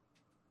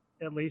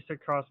at least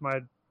across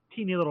my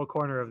teeny little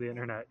corner of the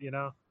internet, you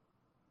know.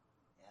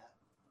 Yeah.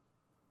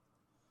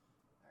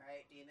 All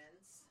right,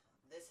 demons.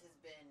 This has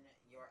been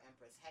your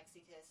Empress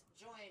Hexicus,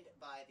 joined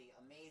by the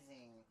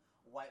amazing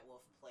White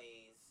Wolf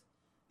Plays.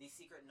 The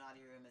Secret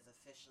Naughty Room is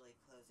officially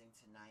closing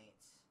tonight,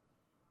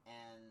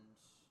 and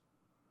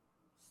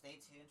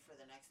stay tuned for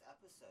the next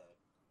episode.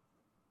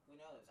 Who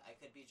knows? I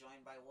could be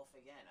joined by Wolf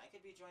again. I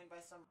could be joined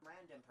by some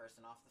random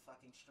person off the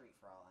fucking street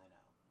for all I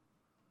know.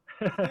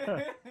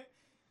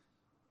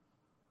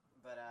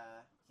 But,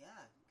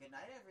 yeah. Good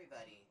night,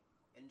 everybody.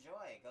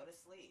 Enjoy. Go to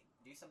sleep.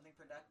 Do something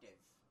productive.